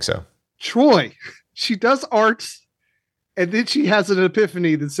don't think so. Troy, she does art, and then she has an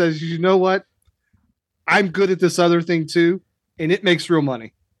epiphany that says, you know what? I'm good at this other thing too, and it makes real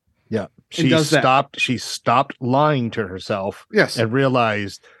money. Yeah. She stopped lying to herself. Yes. And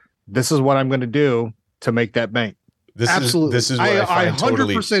realized, this is what I'm going to do to make that bank. Absolutely. This is what I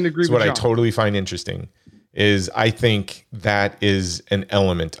 100% agree with what John. I totally find interesting is I think that is an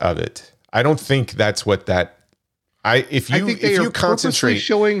element of it. I don't think that's what that if you concentrate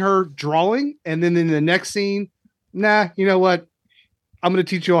showing her drawing, and then in the next scene, you know what? I'm going to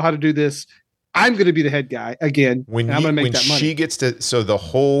teach you all how to do this. I'm going to be the head guy again. I'm going to make that money. She gets to, so the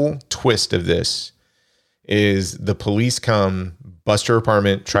whole twist of this is the police come, bust her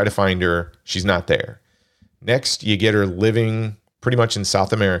apartment, try to find her. She's not there. Next, you get her living pretty much in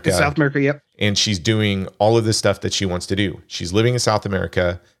South America. Yep. And she's doing all of the stuff that she wants to do. She's living in South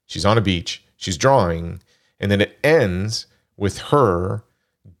America. She's on a beach. She's drawing. And then it ends with her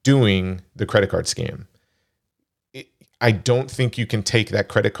doing the credit card scam. I don't think you can take that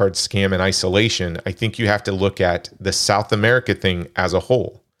credit card scam in isolation. I think you have to look at the South America thing as a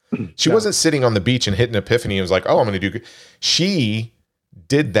whole. She wasn't sitting on the beach and hit an epiphany and was like, oh, I'm going to do good. She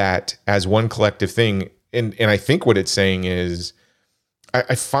did that as one collective thing. And I think what it's saying is,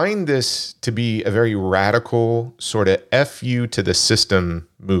 I find this to be a very radical sort of F you to the system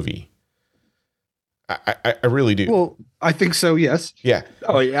movie. I really do. Well, I think so, yes. Yeah.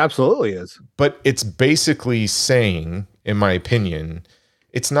 Oh, it absolutely is. But it's basically saying, in my opinion,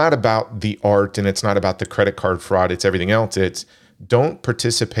 it's not about the art and it's not about the credit card fraud. It's everything else. It's don't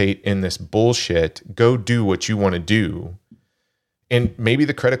participate in this bullshit. Go do what you want to do. And maybe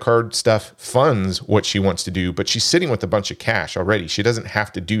the credit card stuff funds what she wants to do, but she's sitting with a bunch of cash already. She doesn't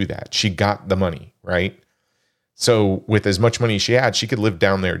have to do that. She got the money, right? So with as much money as she had, she could live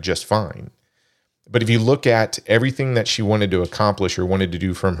down there just fine. But if you look at everything that she wanted to accomplish or wanted to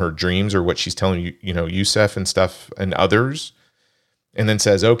do from her dreams or what she's telling you, Yusef and stuff and others, and then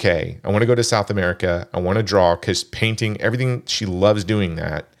says, okay, I want to go to South America. I want to draw, because painting, everything, she loves doing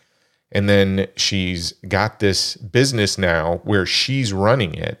that. And then she's got this business now where she's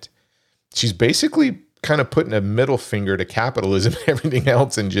running it. She's basically kind of putting a middle finger to capitalism and everything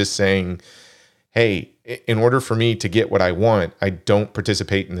else and just saying, hey, in order for me to get what I want, I don't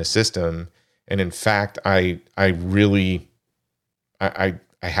participate in the system. And in fact, I really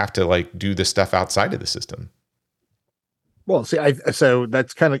I have to like do the stuff outside of the system. Well, see, so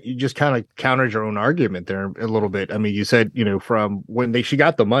that's kind of, you just kind of countered your own argument there a little bit. I mean, you said, from when she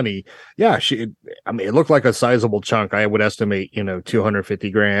got the money, yeah, it looked like a sizable chunk. I would estimate, 250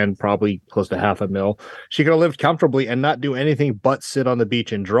 grand, probably close to $500,000. She could have lived comfortably and not do anything but sit on the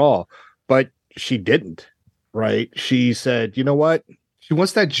beach and draw, but she didn't, right? She said, you know what? She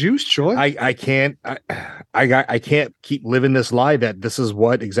wants that juice, Troy. I can't keep living this lie that this is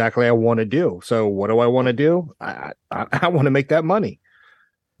what exactly I want to do. So what do I want to do? I want to make that money.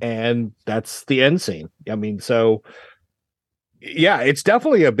 And that's the end scene. I mean, so yeah, it's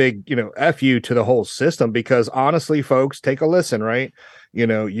definitely a big, F you to the whole system, because honestly, folks, take a listen, right?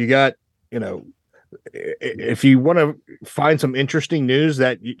 You got, if you want to find some interesting news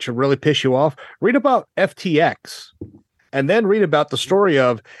that should really piss you off, read about FTX. And then read about the story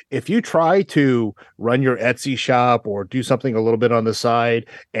of, if you try to run your Etsy shop or do something a little bit on the side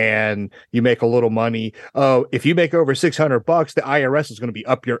and you make a little money, if you make over $600, the IRS is going to be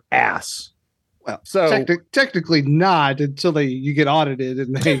up your ass. Well, so technically not until you get audited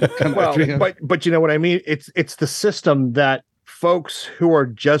and they come after you. But you know what I mean? It's the system that folks who are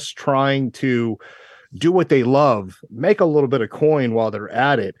just trying to do what they love, make a little bit of coin while they're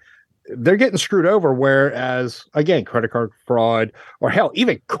at it, they're getting screwed over. Whereas, again, credit card fraud, or hell,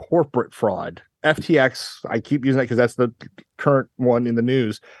 even corporate fraud, FTX, I keep using that because that's the current one in the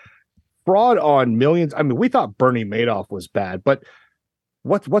news. Fraud on millions. I mean, we thought Bernie Madoff was bad, but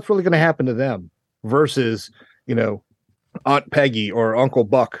what's really going to happen to them versus, Aunt Peggy or Uncle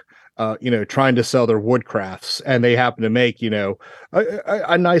Buck, trying to sell their wood crafts, and they happen to make,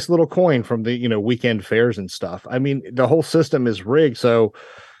 a nice little coin from the, weekend fairs and stuff. I mean, the whole system is rigged. So,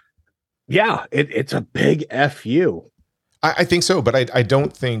 yeah, it's a big FU. I think so, but I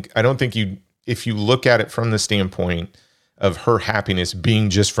don't think you, if you look at it from the standpoint of her happiness being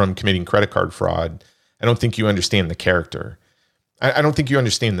just from committing credit card fraud, I don't think you understand the character. I don't think you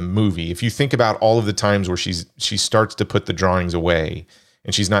understand the movie. If you think about all of the times where she starts to put the drawings away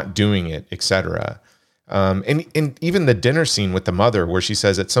and she's not doing it, etc. And even the dinner scene with the mother, where she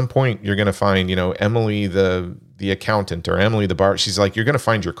says at some point you're going to find, Emily the accountant, or Emily the bar. She's like, you're going to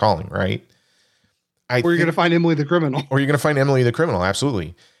find your calling, right? Or you're going to find Emily the criminal. Or you're going to find Emily the criminal,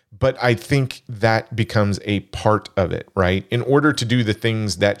 absolutely. But I think that becomes a part of it, right? In order to do the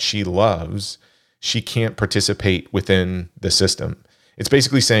things that she loves, she can't participate within the system. It's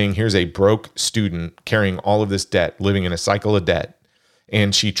basically saying, here's a broke student carrying all of this debt, living in a cycle of debt.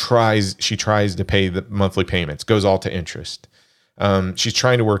 And she tries to pay the monthly payments, goes all to interest. She's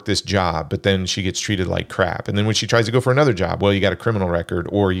trying to work this job, but then she gets treated like crap. And then when she tries to go for another job, well, you got a criminal record,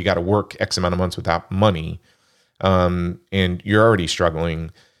 or you got to work X amount of months without money. And you're already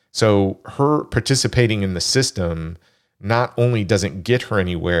struggling. So her participating in the system not only doesn't get her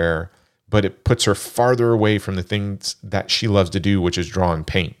anywhere, but it puts her farther away from the things that she loves to do, which is draw and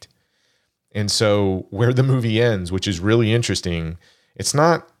paint. And so where the movie ends, which is really interesting, it's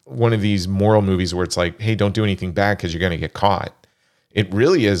not one of these moral movies where it's like, hey, don't do anything bad because you're going to get caught. It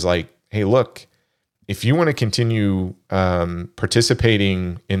really is like, hey, look, if you want to continue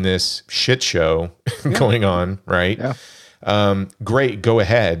participating in this shit show going on, right? Yeah. Great, go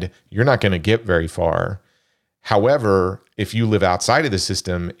ahead. You're not going to get very far. However, if you live outside of the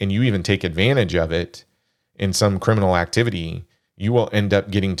system and you even take advantage of it in some criminal activity, you will end up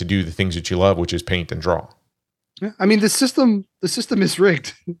getting to do the things that you love, which is paint and draw. Yeah, I mean, the system is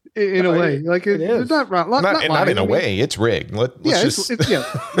rigged in a way. Like it is. It's not wrong. Not in a way. It's rigged.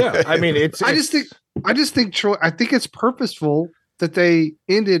 Yeah. I mean, I just think Troy. I think it's purposeful that they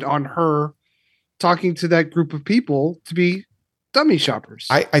ended on her talking to that group of people to be dummy shoppers.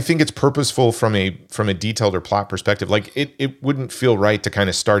 I think it's purposeful from a detailed or plot perspective. Like it wouldn't feel right to kind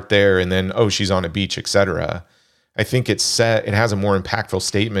of start there and then, oh, she's on a beach, etc. I think it has a more impactful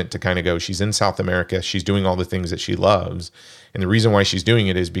statement to kind of go, she's in South America, she's doing all the things that she loves. And the reason why she's doing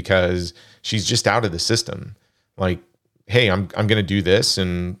it is because she's just out of the system. Like, hey, I'm going to do this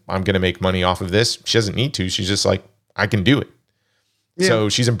and I'm going to make money off of this. She doesn't need to. She's just like, I can do it. Yeah. So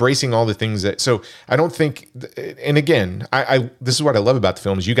she's embracing all the things so I don't think, and again, this is what I love about the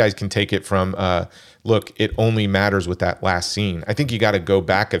film is you guys can take it from, look, it only matters with that last scene. I think you got to go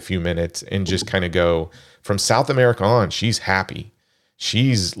back a few minutes and just kind of go, from South America on, she's happy.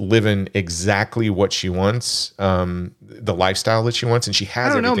 She's living exactly what she wants, the lifestyle that she wants, and she has.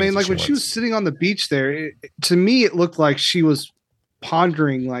 I don't know, man. Like when she was sitting on the beach there, to me, it looked like she was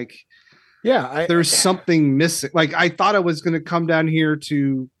pondering, like, there's something missing. Like I thought I was going to come down here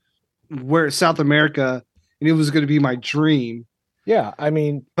to South America, and it was going to be my dream, Yeah, I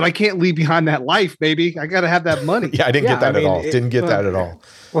mean, but I can't leave behind that life, baby. I got to have that money. Yeah, I didn't get that at all. Didn't get that at all.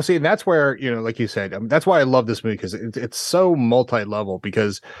 Well, see, and that's where, like you said, that's why I love this movie, because it's so multi-level.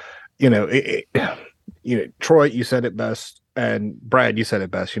 Because, Troy, you said it best, and Brad, you said it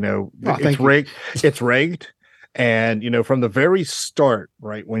best. It's rigged. It's rigged, and from the very start,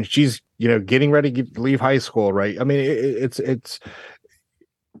 right when she's getting ready to leave high school, right? I mean, it's.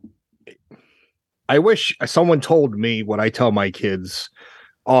 I wish someone told me what I tell my kids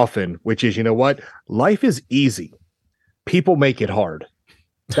often, which is, life is easy. People make it hard.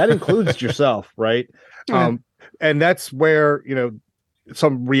 That includes yourself, right? Yeah. And that's where,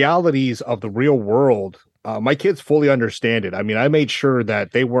 some realities of the real world, my kids fully understand it. I mean, I made sure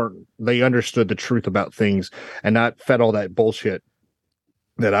that they understood the truth about things and not fed all that bullshit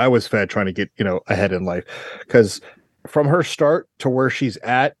that I was fed trying to get, ahead in life. Because from her start to where she's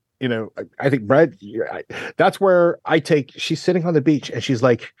at, I think Brad, that's where she's sitting on the beach and she's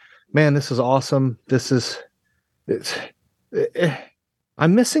like, man, this is awesome.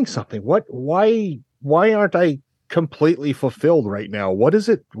 I'm missing something. Why aren't I completely fulfilled right now? What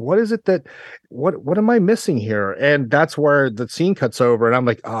am I missing here? And that's where the scene cuts over and I'm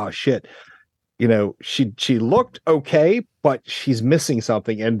like, oh shit. She looked okay, but she's missing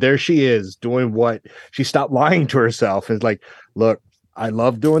something. And there she is doing what she stopped lying to herself. And it's like, look, I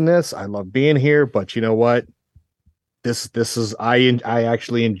love doing this. I love being here, but you know what? This is I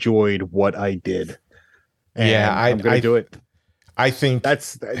actually enjoyed what I did. And I'm gonna do it. I think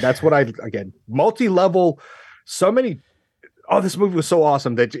that's what again, multi-level, so many. Oh, this movie was so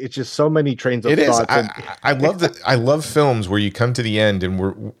awesome that it's just so many trains of thought. I love that. I love films where you come to the end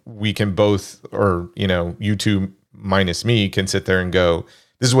and we can both, or you two minus me, can sit there and go,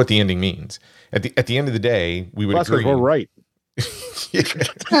 this is what the ending means. At the end of the day, we would agree. We're right.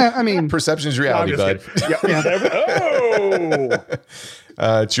 I mean, perception is reality, bud.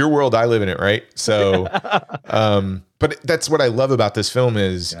 Oh, it's your world. I live in it, right? So, but that's what I love about this film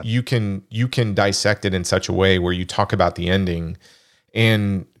is you can dissect it in such a way where you talk about the ending,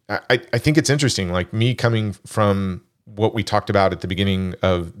 and I think it's interesting. Like me coming from what we talked about at the beginning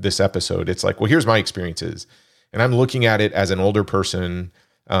of this episode, it's like, well, here's my experiences, and I'm looking at it as an older person,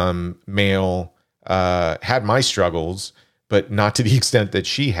 male, had my struggles, but not to the extent that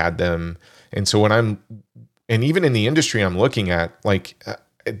she had them. And so and even in the industry I'm looking at, like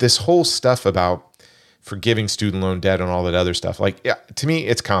this whole stuff about forgiving student loan debt and all that other stuff, like, yeah, to me,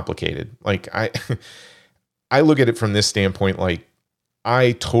 it's complicated. Like I look at it from this standpoint, like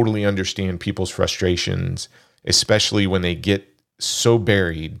I totally understand people's frustrations, especially when they get so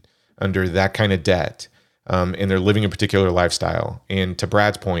buried under that kind of debt, and they're living a particular lifestyle. And to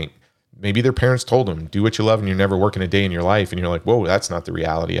Brad's point, maybe their parents told them, do what you love and you're never working a day in your life. And you're like, whoa, that's not the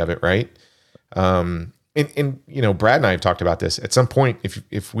reality of it. Right. And Brad and I have talked about this at some point.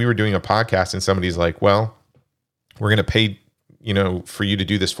 If we were doing a podcast and somebody's like, well, we're going to pay, for you to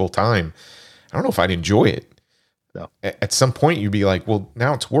do this full time, I don't know if I'd enjoy it. No. At some point you'd be like, well,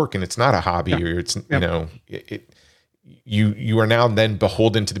 now it's work and it's not a hobby, or it's, you are now then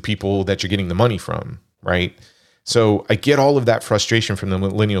beholden to the people that you're getting the money from. Right. So I get all of that frustration from the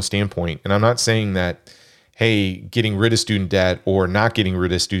millennial standpoint. And I'm not saying that, hey, getting rid of student debt or not getting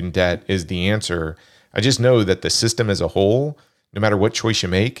rid of student debt is the answer. I just know that the system as a whole, no matter what choice you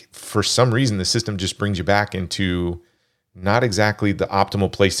make, for some reason, the system just brings you back into not exactly the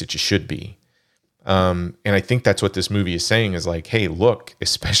optimal place that you should be. And I think that's what this movie is saying is like, hey, look,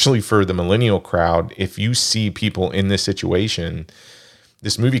 especially for the millennial crowd, if you see people in this situation,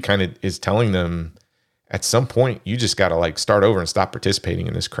 this movie kind of is telling them, at some point, you just got to like start over and stop participating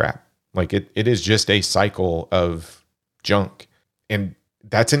in this crap. Like it is just a cycle of junk. And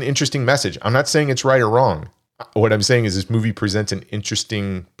that's an interesting message. I'm not saying it's right or wrong. What I'm saying is this movie presents an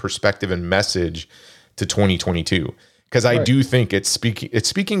interesting perspective and message to 2022. Because I do think it's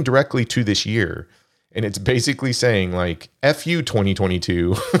speaking directly to this year. And it's basically saying like, F you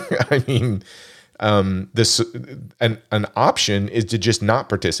 2022. I mean, an option is to just not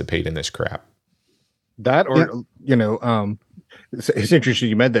participate in this crap. That, or it's interesting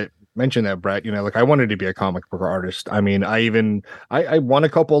you mentioned that, Brett. Like I wanted to be a comic book artist. I mean, I won a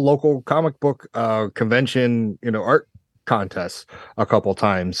couple of local comic book convention, art contests a couple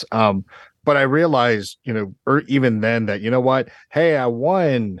times. But I realized, or even then that, hey, I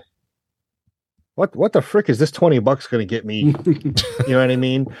won. What the frick is this $20 going to get me? You know what I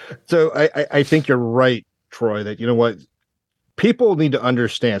mean? So I think you're right, Troy, that, people need to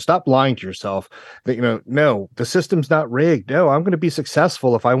understand, stop lying to yourself that, no, the system's not rigged. No, I'm going to be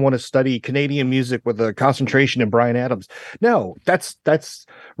successful if I want to study Canadian music with a concentration in Bryan Adams. No, that's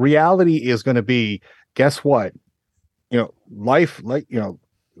reality is going to be, guess what? life,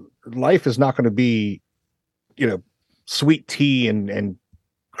 life is not going to be, sweet tea and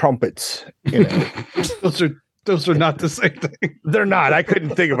crumpets. Those are not the same thing. They're not. I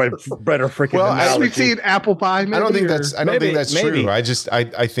couldn't think of a better freaking. Well, sweet tea and apple pie. Maybe, I don't think that's maybe. true. I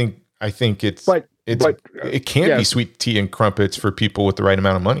think it's it can yeah. be sweet tea and crumpets for people with the right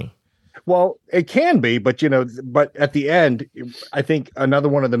amount of money. Well, it can be, but but at the end, I think another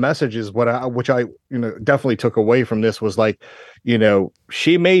one of the messages, which I definitely took away from this was like,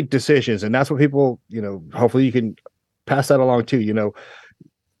 she made decisions, and that's what people, hopefully you can pass that along too.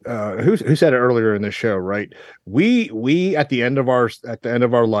 Who said it earlier in the show, right? We at the end of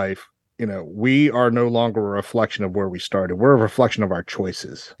our life, we are no longer a reflection of where we started. We're a reflection of our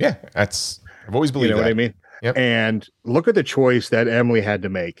choices. Yeah, I've always believed that. What I mean? Yep. And look at the choice that Emily had to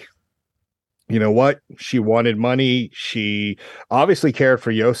make. You know what? She wanted money. She obviously cared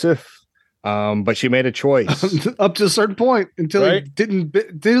for Yosef, but she made a choice up to a certain point until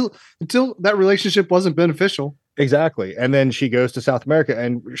until that relationship wasn't beneficial. Exactly. And then she goes to South America,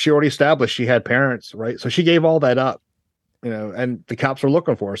 and she already established she had parents, right? So she gave all that up, and the cops were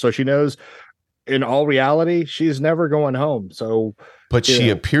looking for her. So she knows in all reality, she's never going home. So, but she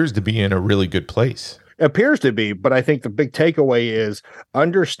appears to be in a really good place. Appears to be, but I think the big takeaway is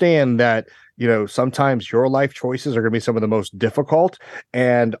understand that, sometimes your life choices are going to be some of the most difficult.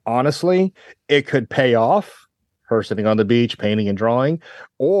 And honestly, it could pay off, her sitting on the beach, painting and drawing,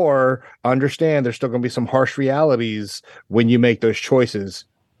 or understand there's still going to be some harsh realities when you make those choices,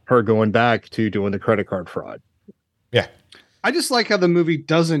 her going back to doing the credit card fraud. Yeah. I just like how the movie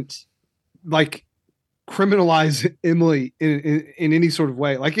doesn't like criminalize Emily in any sort of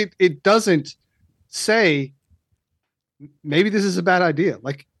way. Like it doesn't say maybe this is a bad idea.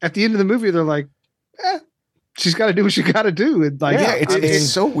 Like at the end of the movie, they're like, she's got to do what she got to do. And like, it's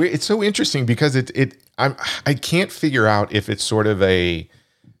so weird. It's so interesting because I can't figure out if it's sort of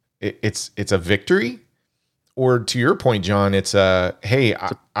it's a victory, or to your point, John, it's hey,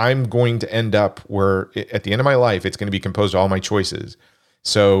 I'm going to end up where at the end of my life, it's going to be composed of all my choices.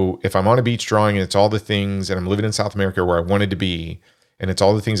 So if I'm on a beach drawing and it's all the things, and I'm living in South America where I wanted to be, and it's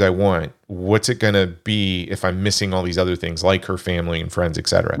all the things I want, what's it going to be if I'm missing all these other things like her family and friends, et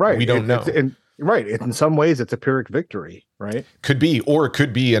cetera? Right. We don't know. Right. In some ways, it's a Pyrrhic victory, right? Could be, or it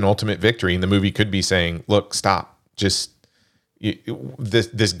could be an ultimate victory. And the movie could be saying, look, stop. Just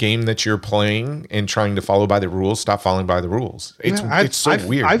this game that you're playing and trying to follow by the rules, stop following by the rules. It's so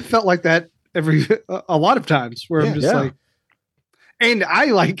weird. I've felt like that a lot of times where I'm just like, and I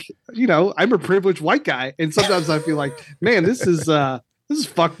like, I'm a privileged white guy. And sometimes I feel like, man, this is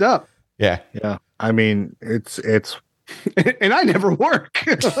fucked up. Yeah. Yeah. I mean, it's and I never work.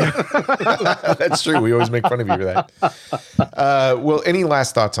 That's true. We always make fun of you for that. Well, any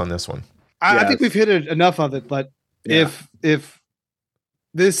last thoughts on this one? I think we've hit enough of it, but if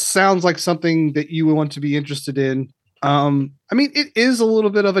this sounds like something that you would want to be interested in, I mean, it is a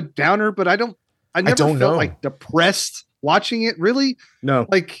little bit of a downer, but I never felt like depressed watching it. Really? No.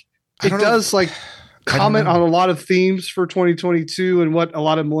 Like it does like comment on a lot of themes for 2022 and what a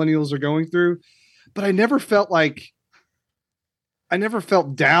lot of millennials are going through, but I never felt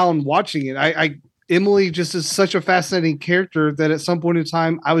down watching it. Emily just is such a fascinating character that at some point in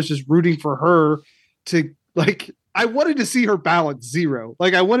time, I was just rooting for her to like, I wanted to see her balance zero.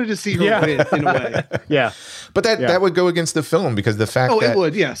 Like I wanted to see her win in a way. Yeah. But that would go against the film because the fact that it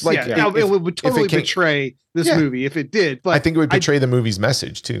would, yes. Like, it would totally betray this movie if it did. But I think it would betray the movie's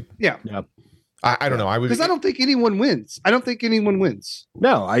message too. Yeah. Yeah. I don't know. Because I don't think anyone wins.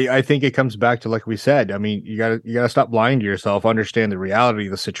 No, I think it comes back to like we said. I mean, you gotta stop lying to yourself, understand the reality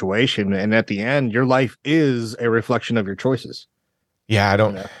of the situation, and at the end, your life is a reflection of your choices.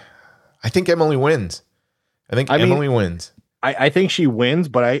 Yeah, I think Emily wins. Emily wins. I think she wins,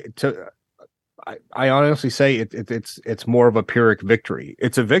 but I honestly say it's more of a Pyrrhic victory.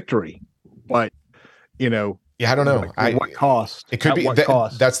 It's a victory, but Yeah, I don't know. At what cost? It could be.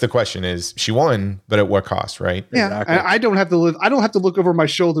 That's the question: is she won, but at what cost? Right? Yeah. Exactly. I don't have to live. I don't have to look over my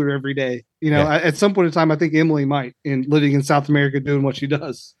shoulder every day. At some point in time, I think Emily might in living in South America doing what she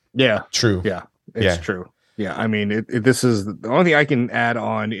does. Yeah. True. Yeah. It's true. Yeah. I mean, this is the only thing I can add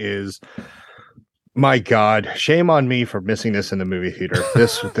on is, my God, shame on me for missing this in the movie theater.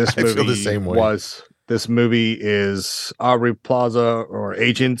 This movie feel the same way. This movie is Aubrey Plaza or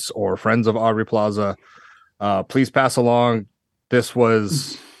agents or friends of Aubrey Plaza. Please pass along. This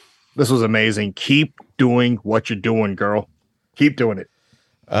was amazing. Keep doing what you're doing, girl. Keep doing it.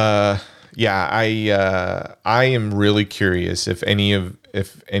 Yeah, I am really curious if any of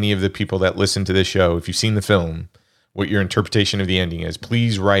the people that listen to this show, if you've seen the film, what your interpretation of the ending is.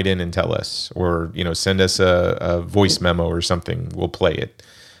 Please write in and tell us, or send us a voice memo or something. We'll play it.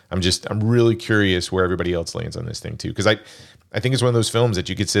 I'm really curious where everybody else lands on this thing too, because I think it's one of those films that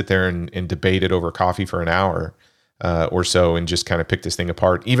you could sit there and debate it over coffee for an hour or so and just kind of pick this thing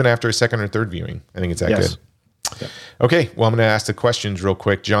apart, even after a second or third viewing. I think it's that good. Yeah. Okay, well, I'm going to ask the questions real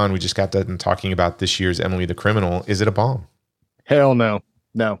quick. John, we just got done talking about this year's Emily the Criminal. Is it a bomb? Hell no.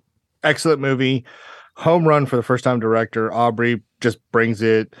 No. Excellent movie. Home run for the first time director. Aubrey just brings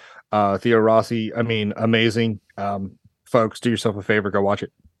it. Theo Rossi, amazing. Folks, do yourself a favor, go watch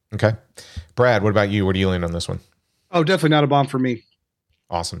it. Okay. Brad, what about you? Where do you land on this one? Oh, definitely not a bomb for me.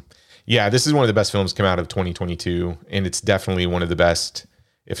 Awesome. Yeah, this is one of the best films come out of 2022, and it's definitely one of the best,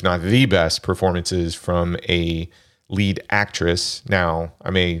 if not the best, performances from a lead actress. Now, I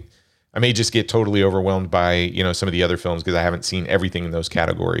may just get totally overwhelmed by some of the other films because I haven't seen everything in those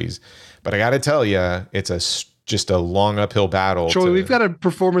categories. But I got to tell you, it's just a long uphill battle. Troy, we've got a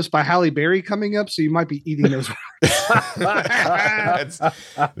performance by Halle Berry coming up, so you might be eating those.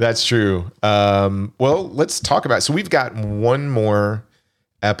 That's true. Well, let's talk about. So we've got one more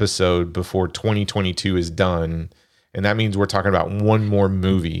episode before 2022 is done, and that means we're talking about one more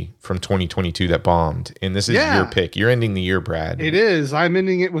movie from 2022 that bombed. And this is your pick. You're ending the year, Brad. It is. I'm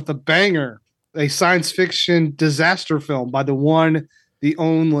ending it with a banger, a science fiction disaster film by the one, the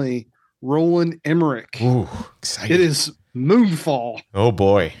only Roland Emmerich. Ooh, exciting. It is Moonfall. Oh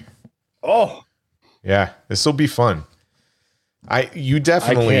boy. Oh. Yeah, this will be fun. You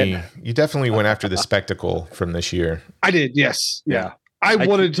definitely went after the spectacle from this year. I did, yes. Yeah. I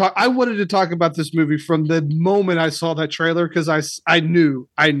wanted to talk about this movie from the moment I saw that trailer, because I knew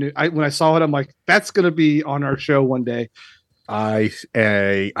when I saw it, I'm like, that's going to be on our show one day. I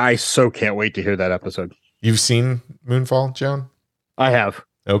so can't wait to hear that episode. You've seen Moonfall, John? I have.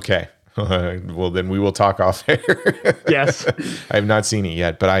 Okay. Well, then we will talk off air. Yes. I have not seen it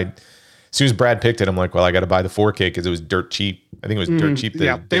yet, but as soon as Brad picked it, I'm like, well, I got to buy the 4K because it was dirt cheap. I think it was dirt cheap.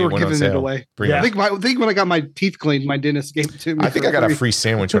 They were giving it away. Yeah. I think when I got my teeth cleaned, my dentist gave it to me. I think I got a free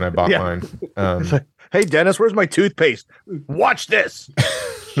sandwich when I bought mine. Like, hey, Dennis, where's my toothpaste? Watch this.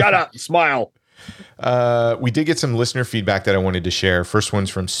 Shut up. Smile. We did get some listener feedback that I wanted to share. First one's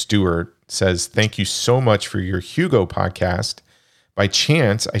from Stuart. Says, thank you so much for your Hugo podcast. By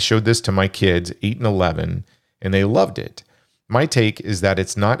chance, I showed this to my kids, 8 and 11, and they loved it. My take is that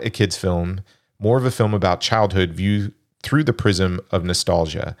it's not a kid's film, more of a film about childhood viewed through the prism of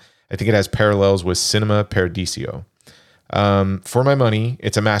nostalgia. I think it has parallels with Cinema Paradiso. For my money,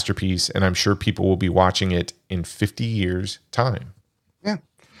 it's a masterpiece, and I'm sure people will be watching it in 50 years' time. Yeah.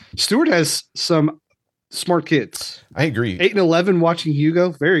 Stuart has some smart kids. I agree. 8 and 11 watching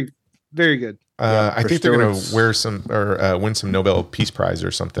Hugo, very, very good. I think they're going to wear some or win some Nobel Peace Prize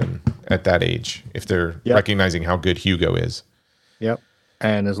or something at that age if they're recognizing how good Hugo is. Yep.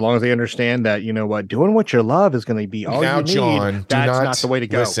 And as long as they understand that, doing what you love is going to be all you need. John, that's not the way to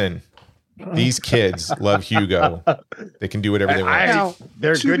go. Listen, these kids love Hugo. They can do whatever they want. Now,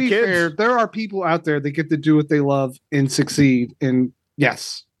 they're good kids. Fair, there are people out there that get to do what they love and succeed. And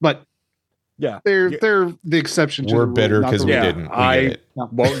yes, but they're the exception to We're the rule, better because we didn't. I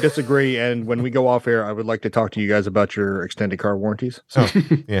won't disagree. And when we go off air, I would like to talk to you guys about your extended car warranties. So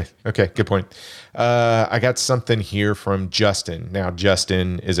yeah. Okay. Good point. I got something here from Justin. Now,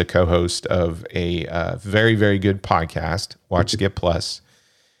 Justin is a co-host of a very, very good podcast, Watch Skip Plus.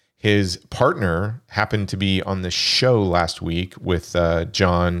 His partner happened to be on the show last week with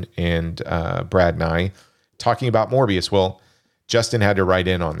John and Brad and I talking about Morbius. Well, Justin had to write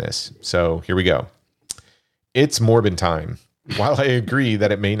in on this. So here we go. It's Morbin time. While I agree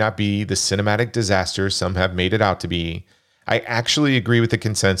that it may not be the cinematic disaster some have made it out to be, I actually agree with the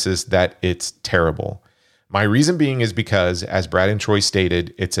consensus that it's terrible. My reason being is because, as Brad and Troy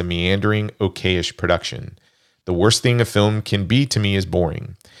stated, it's a meandering, okayish production. The worst thing a film can be to me is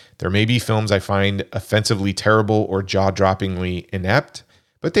boring. There may be films I find offensively terrible or jaw-droppingly inept,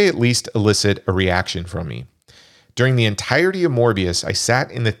 but they at least elicit a reaction from me. During the entirety of Morbius, I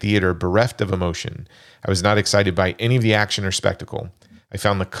sat in the theater bereft of emotion. I was not excited by any of the action or spectacle. I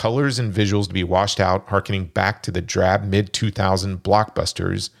found the colors and visuals to be washed out, harkening back to the drab mid-2000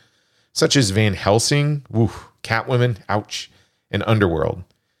 blockbusters, such as Van Helsing, Catwoman, ouch, and Underworld.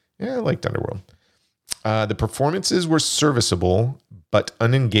 Yeah, I liked Underworld. The performances were serviceable, but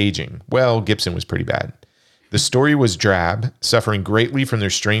unengaging. Well, Gibson was pretty bad. The story was drab, suffering greatly from the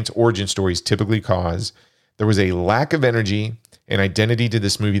restraints origin stories typically cause. There was a lack of energy and identity to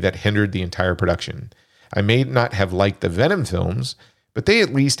this movie that hindered the entire production. I may not have liked the Venom films, but they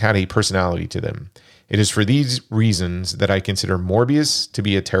at least had a personality to them. It is for these reasons that I consider Morbius to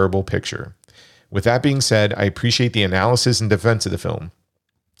be a terrible picture. With that being said, I appreciate the analysis and defense of the film.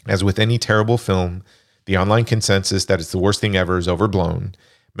 As with any terrible film, the online consensus that it's the worst thing ever is overblown.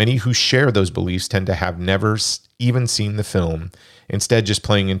 Many who share those beliefs tend to have never even seen the film, instead just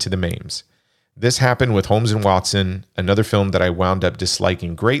playing into the memes. This happened with Holmes and Watson, another film that I wound up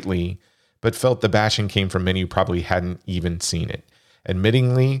disliking greatly, but felt the bashing came from many who probably hadn't even seen it.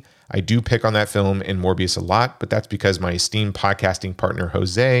 Admittingly, I do pick on that film and Morbius a lot, but that's because my esteemed podcasting partner,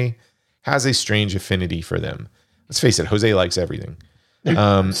 Jose, has a strange affinity for them. Let's face it, Jose likes everything.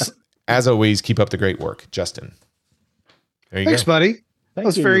 As always, keep up the great work, Justin. There you Thanks, go. buddy. That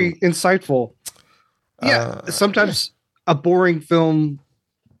was very insightful. Yeah, sometimes a boring film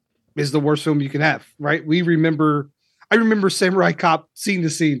is the worst film you can have, right? I remember Samurai Cop scene to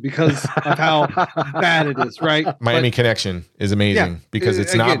scene because of how bad it is, right? Miami Connection is amazing because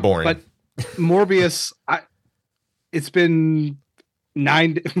it's again, not boring. But Morbius, it's been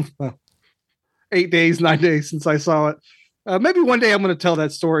 9 days since I saw it. Maybe one day I'm going to tell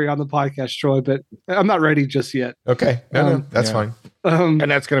that story on the podcast, Troy, but I'm not ready just yet. Okay. No, that's fine. And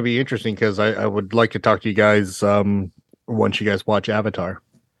that's going to be interesting because I would like to talk to you guys once you guys watch Avatar,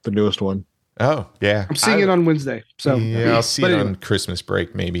 the newest one. Oh, yeah. I'm seeing it on Wednesday. So yeah, I'll see it on Christmas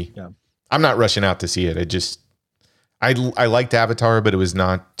break, maybe. Yeah. I'm not rushing out to see it. I liked Avatar, but it was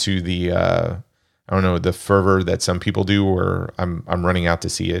not to the, the fervor that some people do, or I'm running out to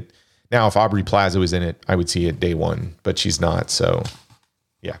see it. Now, if Aubrey Plaza was in it, I would see it day one, but she's not. So,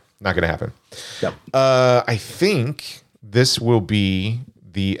 yeah, not going to happen. Yep. I think this will be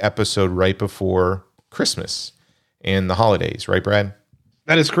the episode right before Christmas and the holidays, right, Brad?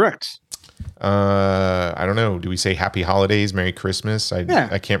 That is correct. I don't know. Do we say Happy Holidays, Merry Christmas?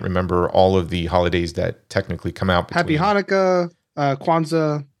 I can't remember all of the holidays that technically come out. Happy Hanukkah,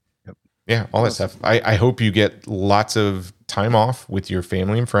 Kwanzaa. Yeah, all that stuff. I hope you get lots of time off with your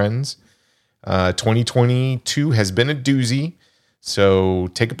family and friends. 2022 has been a doozy, so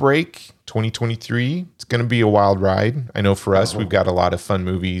take a break. 2023, it's going to be a wild ride. I know for us, we've got a lot of fun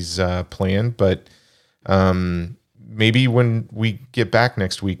movies planned, but maybe when we get back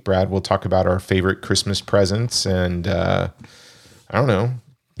next week, Brad, we'll talk about our favorite Christmas presents and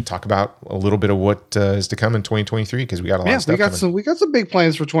talk about a little bit of what is to come in 2023 because we got a lot of stuff. We got some big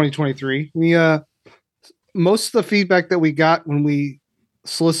plans for 2023. We most of the feedback that we got when we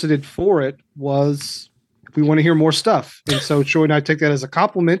solicited for it was we want to hear more stuff, and so Troy and I take that as a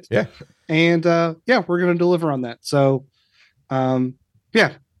compliment. Yeah, and we're going to deliver on that. So,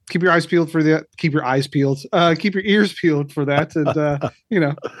 keep your eyes peeled for that. Keep your ears peeled for that, and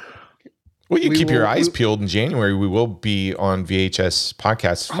Well, you keep your eyes peeled in January. We will be on VHS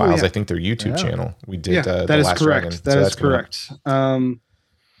Podcast Files. I think their YouTube channel. We did that is Last correct. Dragon. That is correct.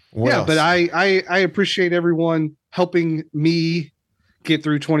 But I appreciate everyone helping me get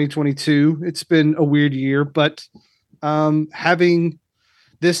through 2022. It's been a weird year, but having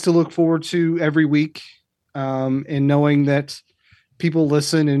this to look forward to every week and knowing that people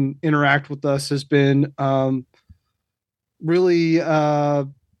listen and interact with us has been really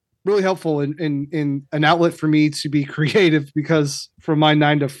helpful in an outlet for me to be creative, because from my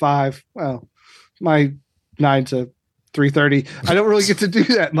 9 to 5, my 9 to 3:30, I don't really get to do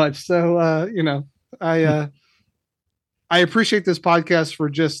that much. So, I appreciate this podcast for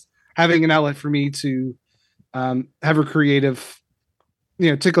just having an outlet for me to have a creative,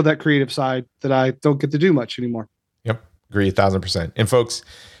 tickle that creative side that I don't get to do much anymore. Yep. Agree 1,000%. And folks,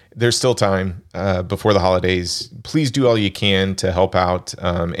 there's still time before the holidays. Please do all you can to help out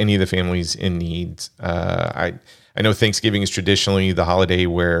any of the families in need. I know Thanksgiving is traditionally the holiday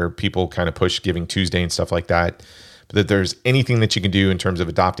where people kind of push Giving Tuesday and stuff like that. But that there's anything that you can do in terms of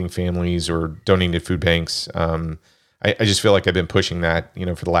adopting families or donating to food banks. I just feel like I've been pushing that,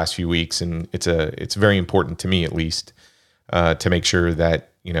 for the last few weeks, and it's very important to me, at least, to make sure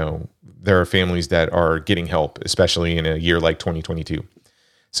that there are families that are getting help, especially in a year like 2022.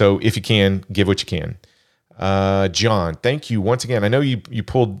 So if you can, give what you can. John, thank you once again. I know you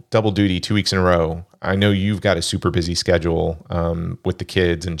pulled double duty 2 weeks in a row. I know you've got a super busy schedule with the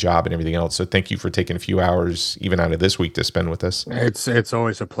kids and job and everything else. So thank you for taking a few hours, even out of this week, to spend with us. It's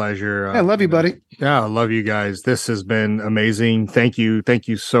always a pleasure. I love you, buddy. Yeah, I love you guys. This has been amazing. Thank you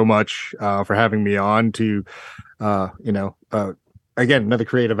so much for having me on to, again, another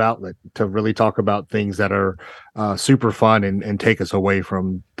creative outlet to really talk about things that are super fun and take us away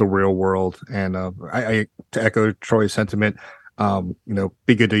from the real world. And I to echo Troy's sentiment,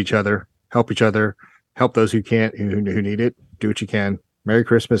 be good to each other, help each other, help those who can't, who need it. Do what you can. Merry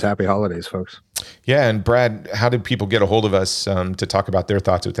Christmas, happy holidays, folks. Yeah, and Brad, how did people get a hold of us to talk about their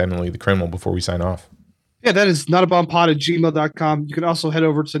thoughts with Emily the Criminal before we sign off? Yeah, that is notabombpod@gmail.com. You can also head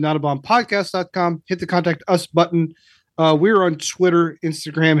over to notabombpodcast.com, hit the contact us button. We're on Twitter,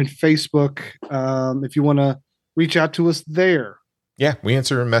 Instagram, and Facebook if you want to reach out to us there. Yeah, we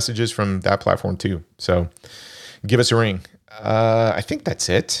answer messages from that platform too. So give us a ring. I think that's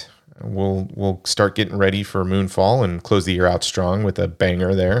it. We'll start getting ready for Moonfall and close the year out strong with a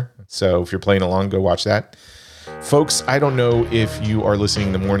banger there. So if you're playing along, go watch that. Folks, I don't know if you are listening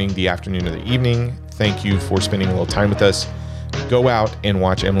in the morning, the afternoon, or the evening. Thank you for spending a little time with us. Go out and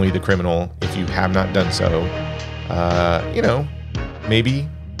watch Emily the Criminal if you have not done so. Maybe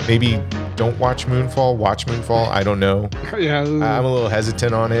don't watch Moonfall. Watch Moonfall. I don't know. Yeah, I'm a little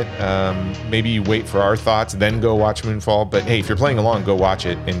hesitant on it. Maybe you wait for our thoughts, then go watch Moonfall. But hey, if you're playing along, go watch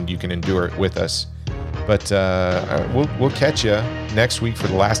it, and you can endure it with us. But we'll catch you next week for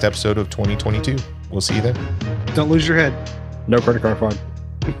the last episode of 2022. We'll see you then. Don't lose your head. No credit card fraud.